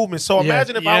your movement. So Yes,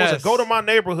 imagine if I was yes. to go to my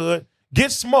neighborhood,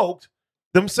 get smoked,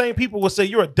 them same people would say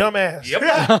you're a dumbass. Yep.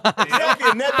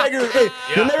 Exactly. Netbaggers, hey,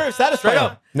 they're never satisfied. Straight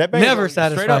up. Netbaggers Never are-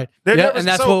 satisfied. They're Yeah, never- and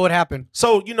that's so- what would happen.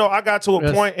 So, you know, I got to a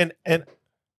Yes. point and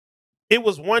it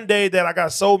was one day that I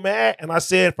got so mad and I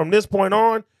said, from this point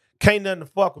on, can't nothing to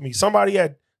fuck with me. Somebody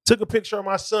had took a picture of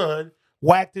my son,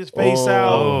 whacked his face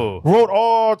out, Oh. wrote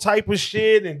all type of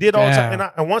shit and did all Damn.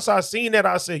 type. And once I seen that,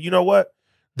 I said, you know what?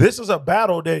 This is a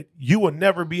battle that you will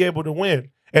never be able to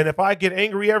win. And if I get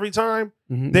angry every time,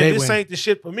 then this ain't the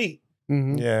shit for me.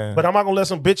 Yeah. But I'm not gonna let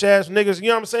some bitch ass niggas, you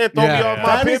know what I'm saying, throw me Yeah. off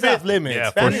my Family's pivot. off limits. Yeah,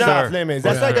 for Family's sure. off limits.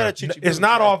 That's For why I sure. gotta treat you. It's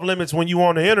not off limits when you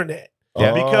on the internet.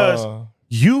 Yeah. Because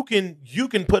you can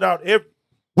put out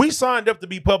we signed up to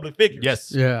be public figures.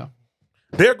 Yes. Yeah.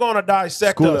 They're gonna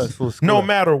dissect School us us, fool, school no us.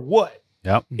 matter what.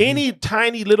 Yep. Any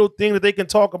tiny little thing that they can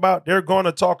talk about, they're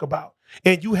gonna talk about.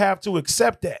 And you have to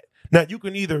accept that. Now you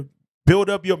can either build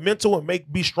up your mental and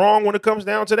be strong when it comes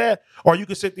down to that, or you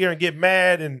can sit there and get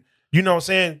mad and you know what I'm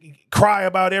saying, cry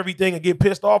about everything and get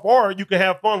pissed off, or you can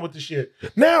have fun with the shit.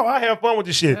 Now I have fun with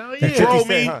the shit. Hell You yeah. troll 50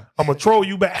 me, Cent, huh? I'm gonna troll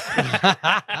you back.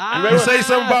 You say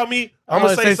something about me, I'm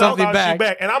gonna say something about you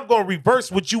back. And I'm gonna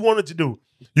reverse what you wanted to do.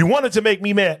 You wanted to make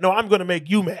me mad. No, I'm gonna make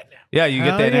you mad now. Yeah, you get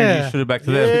Hell that energy, yeah. you shoot it back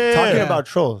to Yeah. them. Talking Yeah. about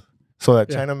trolls. So that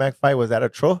China Mac fight, was that a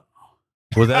troll?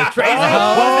 Was that a trade? Was that a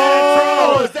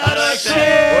No, it's not a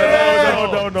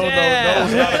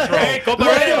troll. Hey, go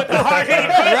back with the hard hitting.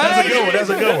 That's a good one. That's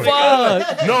a good one.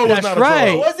 Fuck. No, it was That's not a right.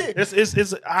 troll. Was it?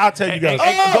 It's I'll tell you guys.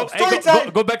 Story time.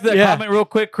 Go back to that Yeah. comment real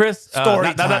quick, Chris. Story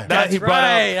Now time. that he That's brought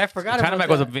right. up I forgot China about Mac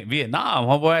was that. in Vietnam,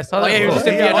 homeboy. I saw Oh, that. yeah, he was just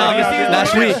in bro. Vietnam you see his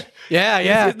last numbers? week. Yeah,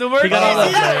 yeah. his numbers? He got all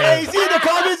Hey, those. Hey, see the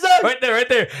comments up? Right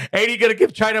there. Ain't he gonna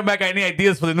give China Mac any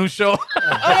ideas for the new show? Talk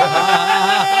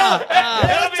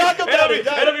about it.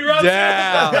 It'll be round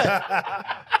Damn.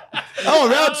 Oh,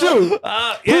 round two.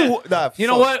 Yeah. Who- nah, You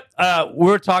know fuck. what? We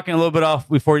were talking a little bit off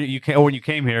before you came, or when you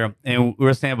came here, and we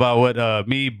were saying about what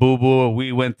me, Boo Boo,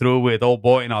 we went through with old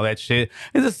boy and all that shit.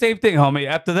 It's the same thing, homie.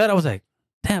 After that, I was like,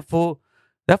 damn fool,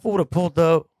 that fool would have pulled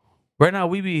up. Right now,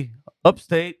 we be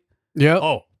upstate. Yep.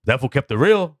 Oh, that fool kept it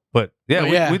real. But yeah, Oh,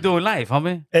 we yeah. doing life,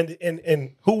 homie.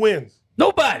 And who wins?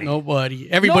 Nobody.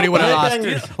 Nobody. Everybody would have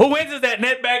Nobody. lost. Who wins is that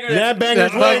net bagger. Net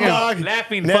bangers That's win, fucking- dog.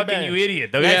 Laughing, Net fucking banger. you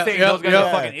idiot. The Yeah, guy saying yeah, those guys yeah.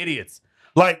 are fucking idiots.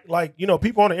 Like you know,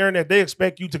 people on the internet, they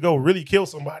expect you to go really kill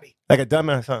somebody. Like a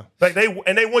dumbass, huh? Like they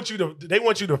want you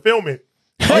to film it.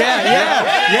 Yeah,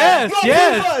 yeah. Yes,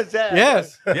 yes.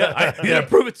 Yes. Yeah, you didn't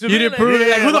prove it to me. You didn't prove it.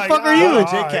 Like, who the like, fuck are you? all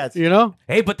J right. Cats. You know?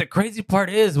 Hey, but the crazy part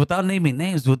is, without naming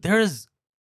names, dude, there's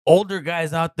older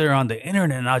guys out there on the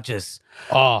internet are just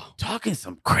talking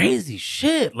some crazy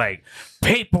shit, like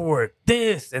paperwork,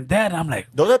 this and that. And I'm like,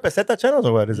 Those are peseta channels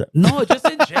or what is it? no, just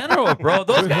in general, bro.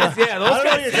 Those guys, those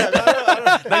guys.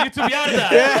 The YouTube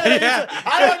yarda. Yeah.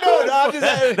 I don't know. No, I'm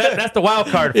just, That's the wild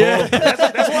card, fool. Yeah.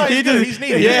 That's why he's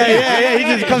needed. Yeah. He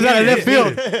just comes out of left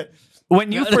field.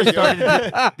 When you first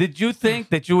started, did you think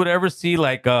that you would ever see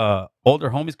like older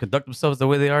homies conduct themselves the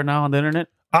way they are now on the internet?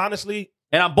 Honestly,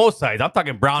 and on both sides, I'm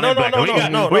talking brown and black. We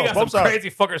got some both sides. crazy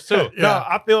fuckers too. No,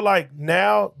 I feel like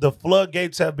now the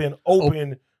floodgates have been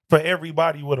open for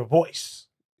everybody with a voice.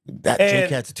 that And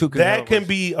J-Cat's too. That can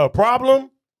be a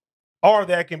problem, or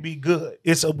that can be good.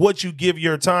 It's what you give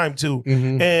your time to.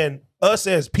 And us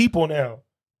as people now,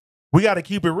 we got to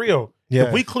keep it real. Yeah.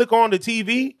 If we click on the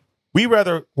TV, we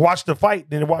rather watch the fight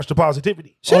than watch the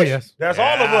positivity. Oh, yes. That's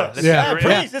all of us.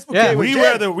 Yeah. We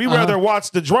rather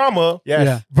watch the drama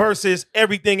Yes. versus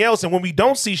everything else. And when we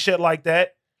don't see shit like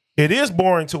that, it is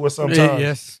boring to us sometimes.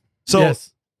 Yes. So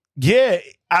yeah,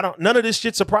 none of this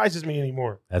shit surprises me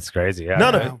anymore. That's crazy. Yeah,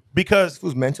 None of it. Because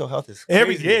Whose mental health is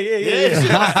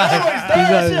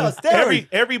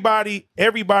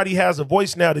everybody has a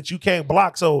voice now that you can't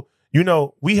block. So,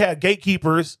 we had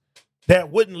gatekeepers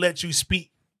that wouldn't let you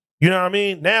speak. You know what I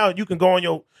mean? Now you can go on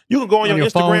your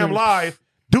Instagram phone. live,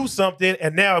 do something,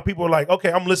 and now people are like,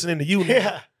 okay, I'm listening to you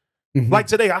now. Yeah. Like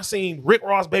today, I seen Rick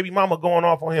Ross' baby mama going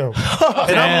off on him.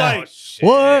 And I'm like,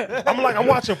 What? I'm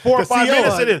watching 4 or 5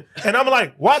 minutes of this. And I'm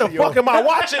like, why the fuck am I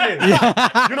watching this? You know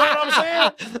what I'm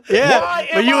saying? Yeah. Why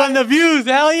But you on the views,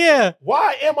 hell yeah.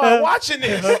 Why am I watching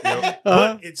this?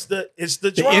 But it's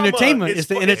the drama. Entertainment. It's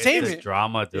the fu- entertainment. It's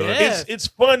drama, dude. Yeah. It's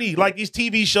funny. Like these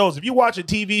TV shows. If you watch a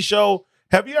TV show,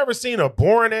 have you ever seen a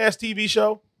boring ass TV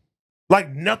show?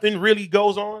 Like nothing really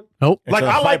goes on? Nope. Like Until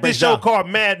the I fight like this breaks show down. called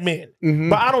Mad Men. Mhm.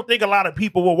 But I don't think a lot of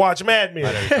people will watch Mad Men. I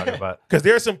know what you're talking about. Because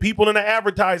there's some people in the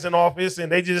advertising office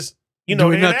and they just, they're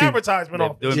Doing in the nothing. advertisement They're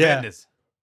office. doing Yeah. business.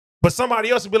 But somebody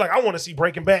else would be like, I want to see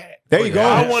Breaking Bad. There you go.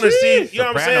 I want to see, you know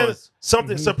what I'm saying? Sopranos.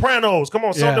 Something Sopranos. Come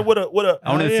on, something with a I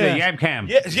want to see yeah. a yam cam.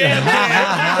 yeah, man. You know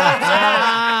what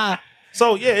I'm saying?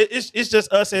 So yeah, it's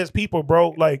just us as people, bro.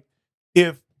 Like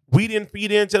if we didn't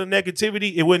feed into the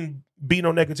negativity, it wouldn't be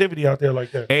no negativity out there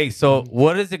like that. Hey, so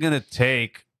what is it gonna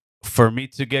take for me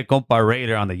to get Compa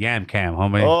Raider on the yam cam,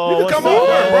 homie? Oh, You can come what's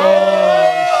over, up? bro.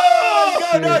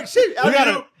 Oh, no, shit.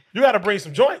 You gotta bring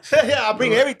some joints. Yeah, I'll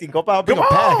bring everything. Go, I'll bring Come a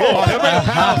bag. on.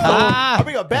 I'll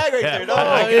bring a bag right there. No,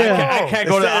 I can't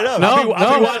go to Set it up. I'll be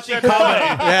No. watching comedy.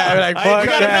 Yeah, like You fuck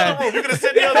got another that. room. You're gonna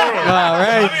sit in the other room. All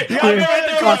right. You gotta be right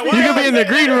there. You can be in the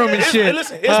green room and shit.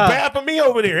 Listen, it's bad for me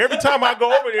over there. Every time I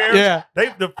go over there, Yeah.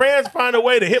 the fans find a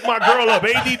way to hit my girl up.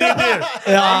 AD did this.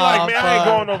 I'm like, man, I ain't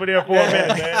going over there for a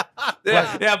minute, man.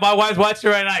 Yeah, my wife's watching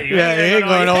right now. Yeah, he ain't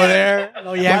going over there.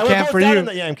 No yam cam for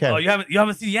you. Yam cam. Oh, you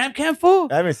haven't seen yam cam, fool?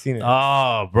 I haven't seen it.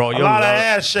 Oh, bro, A you'll lot of love it.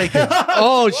 ass shaking.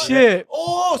 Oh shit.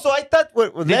 Oh, so I thought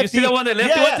what was Did you see the one that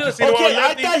Lefty went to? See the one Okay, I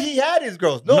Lefty? thought he had his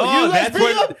girls. No, No, you guys that's bring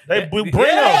where- up. They bring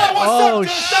Yeah, them. Oh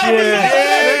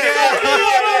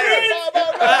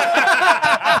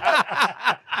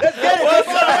Let's get it. What's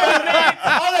up?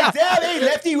 I was like, damn, hey,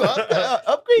 Lefty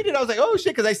upgraded. I was like, oh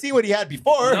shit, because I see what he had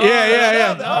before.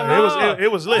 Yeah.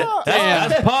 It was lit.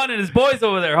 That's Pun and his boys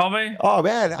over there, homie. Oh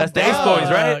man, That's the Ace Boys,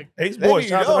 right? Ace There Boys. you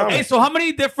Shout go. out to Hey, them. so how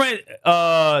many different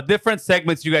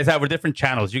segments you guys have or different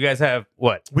channels? You guys have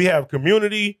what? We have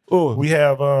Community. Ooh. We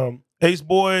have Ace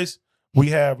Boys. We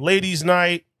have Ladies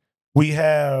Night. We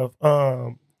have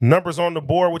Numbers on the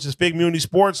Board, which is Fig Community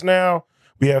Sports now.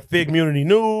 We have Fig Community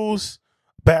News.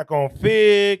 Back on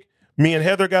Fig. Me and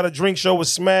Heather got a drink show with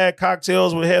Smack.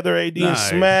 Cocktails with Heather, AD, and Nice.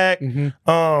 Smack. Mhm.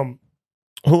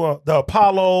 The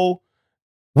Apollo.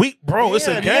 It's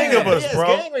a gang of us, bro.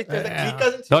 Gang right there. Yeah.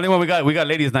 The only one we got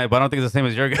Ladies Night, but I don't think it's the same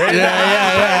as your guys.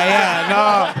 Yeah.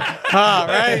 No.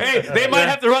 Right. Hey, they might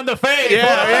have to run the fade.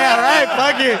 Yeah, right.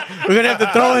 Fuck it. We're gonna have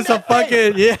to throw in some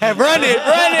fucking run it.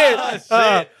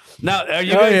 Now,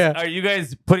 are you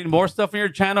guys putting more stuff on your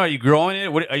channel? Are you growing it?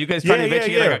 Are you guys trying to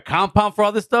eventually get like a compound for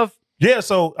all this stuff? Yeah,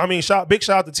 so I mean, big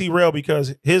shout out to T-Rail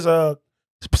because his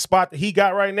spot that he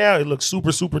got right now, it looks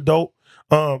super, super dope.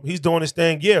 He's doing his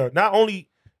thing. Yeah, not only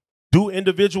do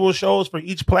individual shows for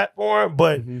each platform,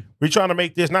 but we're trying to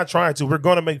make this, we're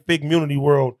going to make Fig Community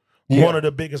World one of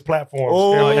the biggest platforms.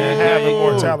 Oh, and having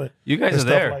more talent. You guys and are stuff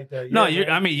there. like that. No,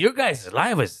 Yeah, man. your guys'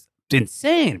 live is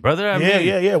insane, brother. I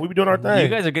Yeah. mean, We be doing our thing. You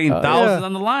guys are getting Oh, thousands yeah.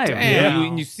 on the live. Damn.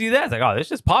 And you see that, it's like, oh, this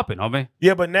just popping, homie.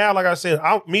 Yeah, but now, like I said,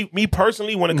 me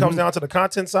personally, when it comes down to the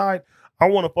content side, I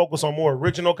want to focus on more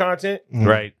original content.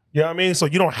 Right. You know what I mean? So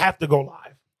you don't have to go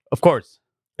live. Of course.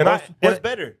 And What's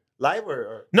better, live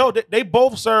or? No, they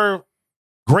both serve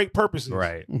great purposes.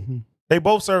 Right. They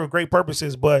both serve great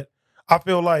purposes, but I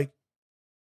feel like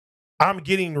I'm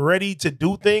getting ready to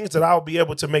do things that I'll be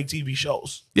able to make TV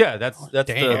shows. Yeah, that's the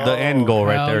end goal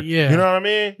right there. Yeah. You know what I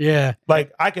mean? Yeah.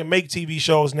 Like I can make TV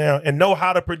shows now and know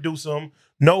how to produce them,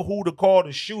 know who to call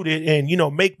to shoot it,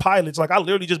 and make pilots. Like I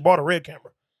literally just bought a red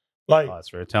camera. Like Oh,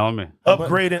 that's right. Telling me.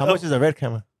 upgrading. How much is a red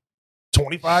camera?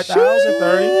 25,000,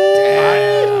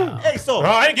 30. Hey, so No,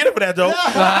 I ain't get it for that though.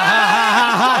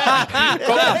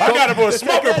 I got it for a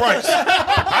smoker price.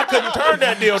 I couldn't turn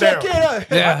that deal down.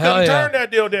 Yeah, I couldn't turn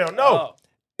that deal down. No.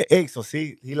 Hey, so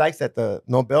see, he likes that the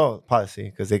Nobel policy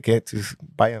because they get to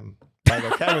buy the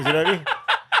cameras. You know what I mean?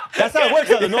 That's how it works.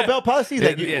 The Nobel policy.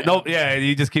 Like,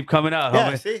 you just keep coming out.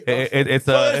 Yeah, homie. see? It's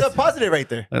there's a positive right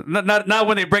there. not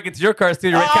when they break into your car,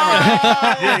 steal your red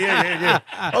camera.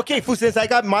 Yeah. Okay, fool, since I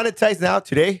got monetized now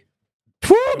today,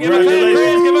 Give a clap,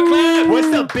 Chris. Give a clap. what's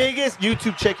the biggest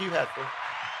YouTube check you had, fool?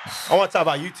 I want to talk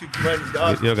about YouTube money,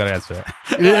 dog. You don't gotta answer that.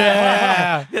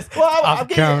 Yeah. Well, I'm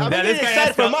getting this guy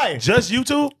excited for mine. Just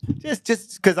YouTube?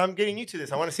 Just because I'm getting used to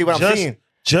this. I want to see what I'm seeing.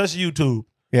 Just YouTube.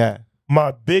 Yeah.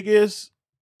 My biggest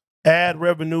ad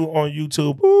revenue on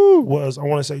YouTube was, I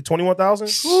want to say 21,000.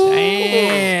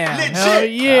 Damn. Legit. Hell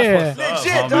yeah.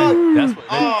 Legit, dog. That's what,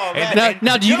 Oh, man.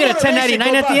 Now, do you get a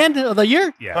 1099 at the end of the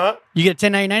year? yeah. Huh? You get a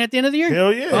 1099 at the end of the year?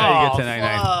 Hell yeah. Yeah, you get Oh,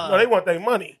 1099. No, they want their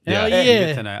money. Hell you yeah.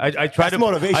 get 1099. I tried That's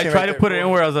motivation I tried right to there, put it bro. in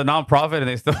where I was a nonprofit, and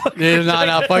they still.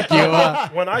 No, fuck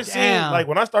you. When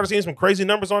I started seeing some crazy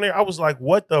numbers on there, I was like,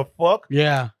 what the fuck?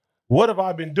 Yeah. What have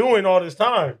I been doing all this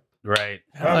time? Right.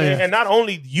 I mean, yeah. and not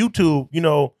only YouTube,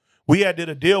 we had did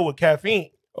a deal with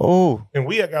caffeine, Oh, and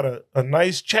we had got a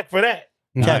nice check for that.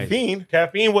 Nice. caffeine.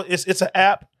 Caffeine was it's an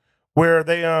app where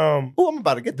they Oh, I'm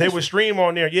about to get they this. would stream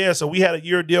on there. Yeah, so we had a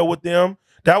year deal with them.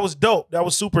 That was dope. That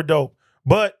was super dope.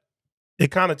 But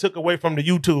it kind of took away from the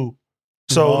YouTube.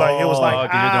 So like it was Oh, like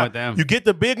 'cause you're doing with them. you get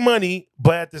the big money,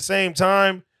 but at the same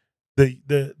time,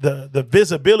 the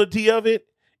visibility of it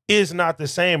is not the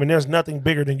same, and there's nothing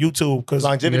bigger than YouTube. Because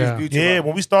Longevity Yeah. is beautiful. yeah,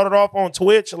 when we started off on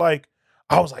Twitch, like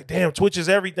I was like, damn, Twitch is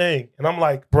everything. And I'm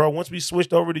like, bro, once we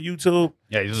switched over to YouTube,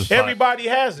 Yeah, you just everybody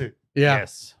has it. Yeah.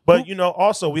 Yes. But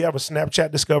also we have a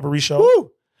Snapchat discovery show.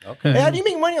 Woo. Okay. Hey, how do you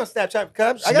make money on Snapchat?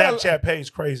 Cubs? I got Snapchat pays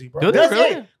crazy, bro. Do they? That's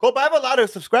Really? it. Go, but I have a lot of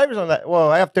subscribers on that. Well,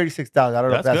 I have 36,000. I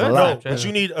don't know if That's that's a good. lot. No, but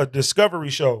you need a discovery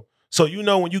show. So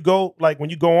when you go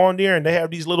on there and they have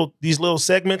these little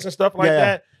segments and stuff like Yeah, yeah.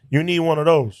 that, you need one of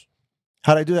those.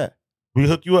 How'd I do that? We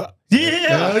hook you up. Yeah.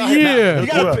 Hell yeah. You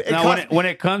gotta, it Now, costs- when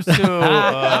it comes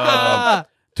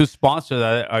to sponsor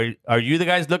that, are you the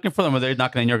guys looking for them, or they're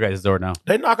knocking on your guys' door now?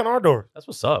 They knock on our door. That's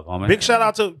what's up, homie. Big shout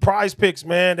out to Prize Picks,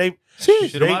 man.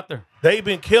 Shoot them out there. They've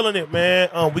been killing it, man.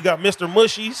 We got Mr.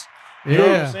 Mushies. You know what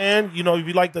I'm Yeah. saying? If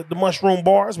you like the mushroom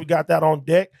bars, we got that on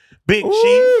deck. Big Chief.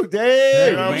 Ooh, damn.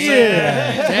 You know what I'm saying?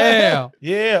 Yeah. Damn.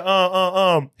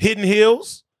 Yeah, Hidden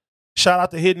Hills. Shout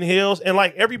out to Hidden Hills. And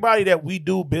like everybody that we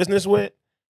do business with,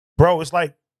 bro, it's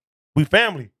like we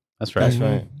family. That's right. That's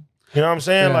right. You know what I'm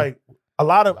saying? Yeah. Like a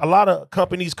lot of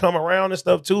companies come around and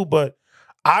stuff too, but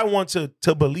I want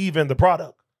to believe in the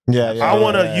product. Yeah, I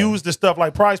want to use the stuff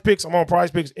like Prize Picks. I'm on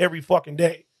Prize Picks every fucking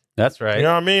day. That's right. You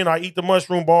know what I mean? I eat the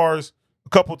mushroom bars a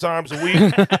couple times a week.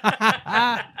 If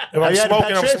Have I'm you had smoking,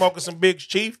 bad I'm trips? smoking some Big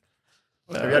Chief.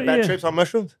 Have you had bad Yeah. trips on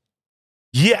mushrooms?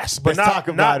 Yes, but Let's talk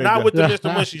about it, not though. with the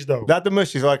Mr. Mushies though. Not the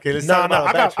mushies. Okay, let's No, talk about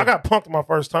a bad I trip. got punked my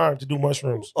first time to do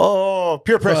mushrooms. Oh,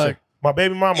 peer pressure. My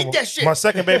baby mama, Eat that shit. my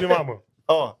second baby mama.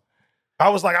 Oh, I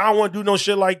was like, I don't want to do no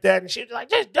shit like that, and she was like,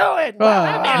 just do it.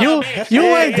 You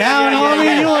ain't down,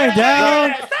 homie. You ain't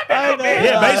down.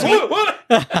 Yeah,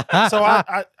 basically. So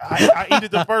I eat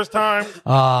it the first time.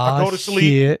 I go to sleep.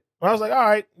 Shit. I was like, all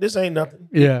right, this ain't nothing.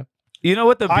 Yeah. You know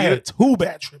what the I beauty? had 2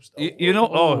 bad trips though.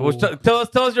 Tell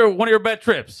us one of your bad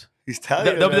trips. he's telling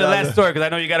That'll be the last story because I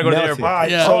know you got to go to the Nelson. airport. All right,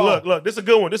 Yeah. so look, this is a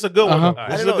good one. This is a good one. Uh-huh. though. I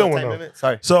This is didn't a know good it was one. 10 though. minutes.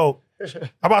 Sorry. So I'm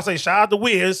about to say shout out to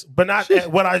Wiz, but not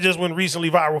what I just went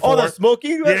recently viral for. Oh, the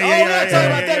smoking? Yeah, Oh, we gotta talk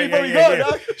about that before we go,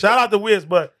 dog. Shout out to Wiz,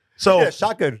 but so Yeah,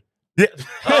 shotgun. yeah.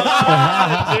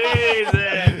 Jesus.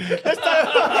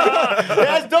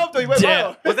 That's dope, though. You went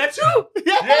viral. Was that you?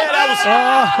 Yeah,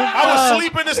 I was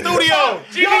asleep in the studio.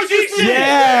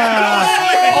 Yeah.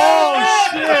 Oh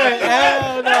shit.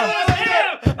 Hell no.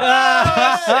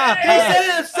 He said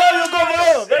it himself. You'll go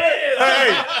viral.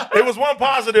 Hey, it was one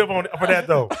positive for that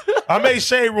though. I made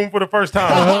Shade Room for the first time.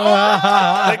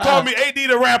 They called me AD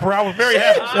the rapper. I was very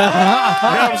happy. You know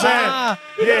what I'm saying?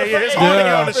 Yeah. It's hard to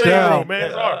get on the Shade Room, man.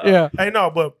 It's hard. Yeah. Hey, no,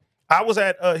 but I was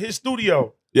at his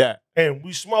studio Yeah. and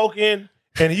we smoking,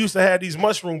 and he used to have these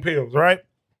mushroom pills, right?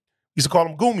 He used to call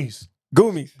them goomies.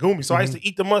 Goomies. So I used to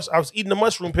eat I was eating the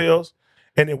mushroom pills,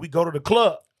 and then we go to the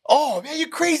club. Oh man, you're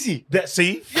crazy. You're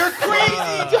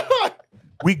crazy.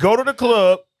 We go to the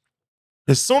club.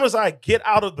 As soon as I get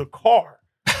out of the car,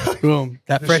 Boom.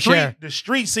 That fresh air. the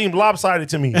street seemed lopsided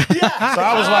to me. So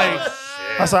I was like,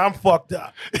 I said, I'm fucked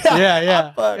up.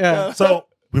 Yeah. So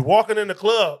we walking in the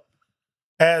club.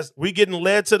 As we getting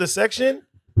led to the section,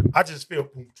 I just feel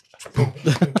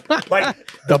like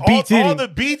The beats all hitting. the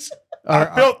beats I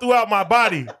felt throughout my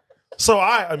body. So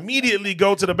I immediately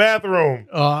go to the bathroom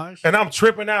and I'm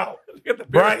tripping out.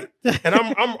 Right? And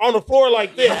I'm on the floor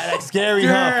like this. Yeah, like scary,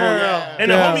 huh?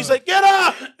 And the homie's like, get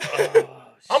up.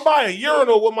 I'm by a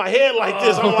urinal with my head like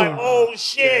this. I'm like, oh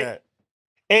shit.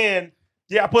 And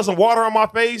I put some water on my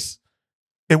face.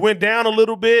 It went down a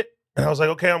little bit. And I was like,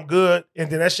 okay, I'm good. And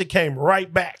then that shit came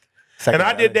right back. And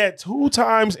I did that 2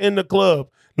 times in the club.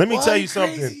 Let me tell you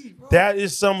something. Crazy, that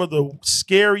is some of the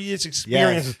scariest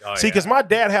experiences. Yes. Oh, See, because my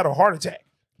dad had a heart attack.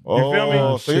 You feel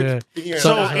me? So,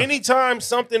 So anytime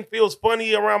something feels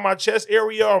funny around my chest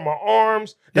area or my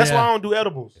arms, that's why I don't do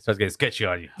edibles. It starts getting sketchy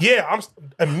on you. Yeah, I'm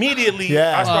immediately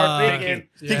I start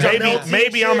thinking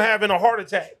maybe I'm having a heart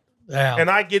attack. Yeah. And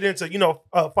I get into,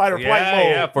 fight or flight mode.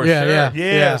 Yeah, for sure.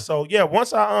 Yeah. So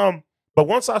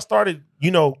once I started,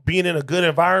 being in a good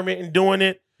environment and doing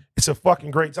it, it's a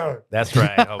fucking great time. That's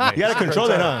right. Homie. you gotta control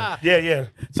it, huh? Yeah.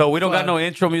 So we don't got no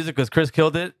intro music because Chris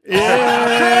killed it.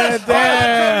 Yeah,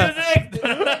 damn.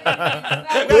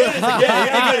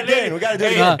 We gotta do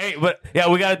it again. Hey, but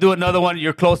we got to do another one.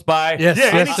 You're close by. Yes,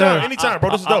 Yeah, yes, sir. anytime,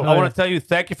 bro. This is dope. I want to tell you,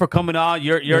 thank you for coming on.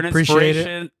 You're an Appreciate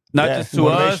inspiration, not Yeah, just to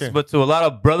us, motivation. but to a lot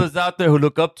of brothers out there who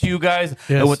look up to you guys.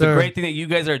 Yes, and what the sir. great thing that you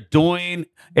guys are doing,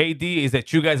 AD, is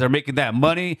that you guys are making that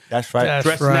money. That's right. That's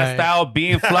Dressing right. that style,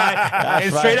 being fly,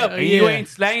 and straight up, Yeah. you ain't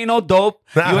slanging no dope.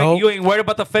 Nah. You ain't worried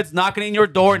about the feds knocking in your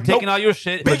door and taking all your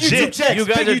shit. Big YouTube checks. You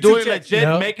guys Big are YouTube doing checks. legit,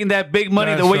 Yep. making that big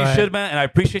money That's the way you right. should, man. And I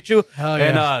appreciate you. Hell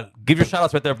yeah. And give your shout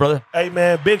outs right there, brother. Hey,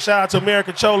 man, big shout out to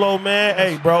American Cholo, man.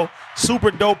 Hey, bro, super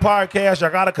dope podcast. Y'all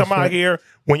got to come out here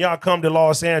when y'all come to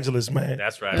Los Angeles, man.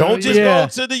 That's right. Don't just Yeah. go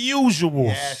to the usuals.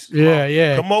 Yes.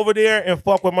 Yeah. Come over there and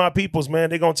fuck with my peoples, man.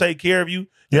 They're going to take care of you.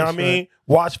 You know what I mean?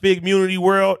 Watch Fig Community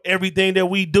World, everything that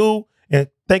we do. And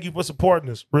thank you for supporting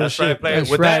us. Real That's shit. right, player. That's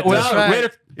With right, that, that's without right.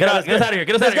 Raider, get us out of here.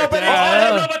 Get us out of here. Let's go, baby. I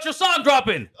don't know about your song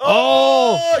dropping.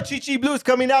 Oh, Chi Blues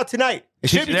coming out tonight. It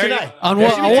should be There you tonight. go. On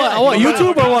what? On what?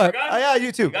 YouTube or what? Oh, yeah,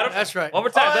 YouTube. That's right.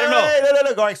 Overtime. Let him know. Hey,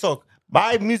 look. All right, so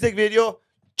my music video,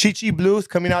 Chi Blues,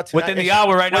 coming out tonight. Within the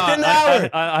hour right now. Within the hour.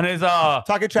 On his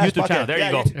Talking Trash YouTube channel. podcast. There Yeah,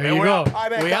 you go. YouTube. There you we're go. out. All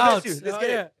right, man. We God out. bless you. Let's Oh, get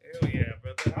yeah. it.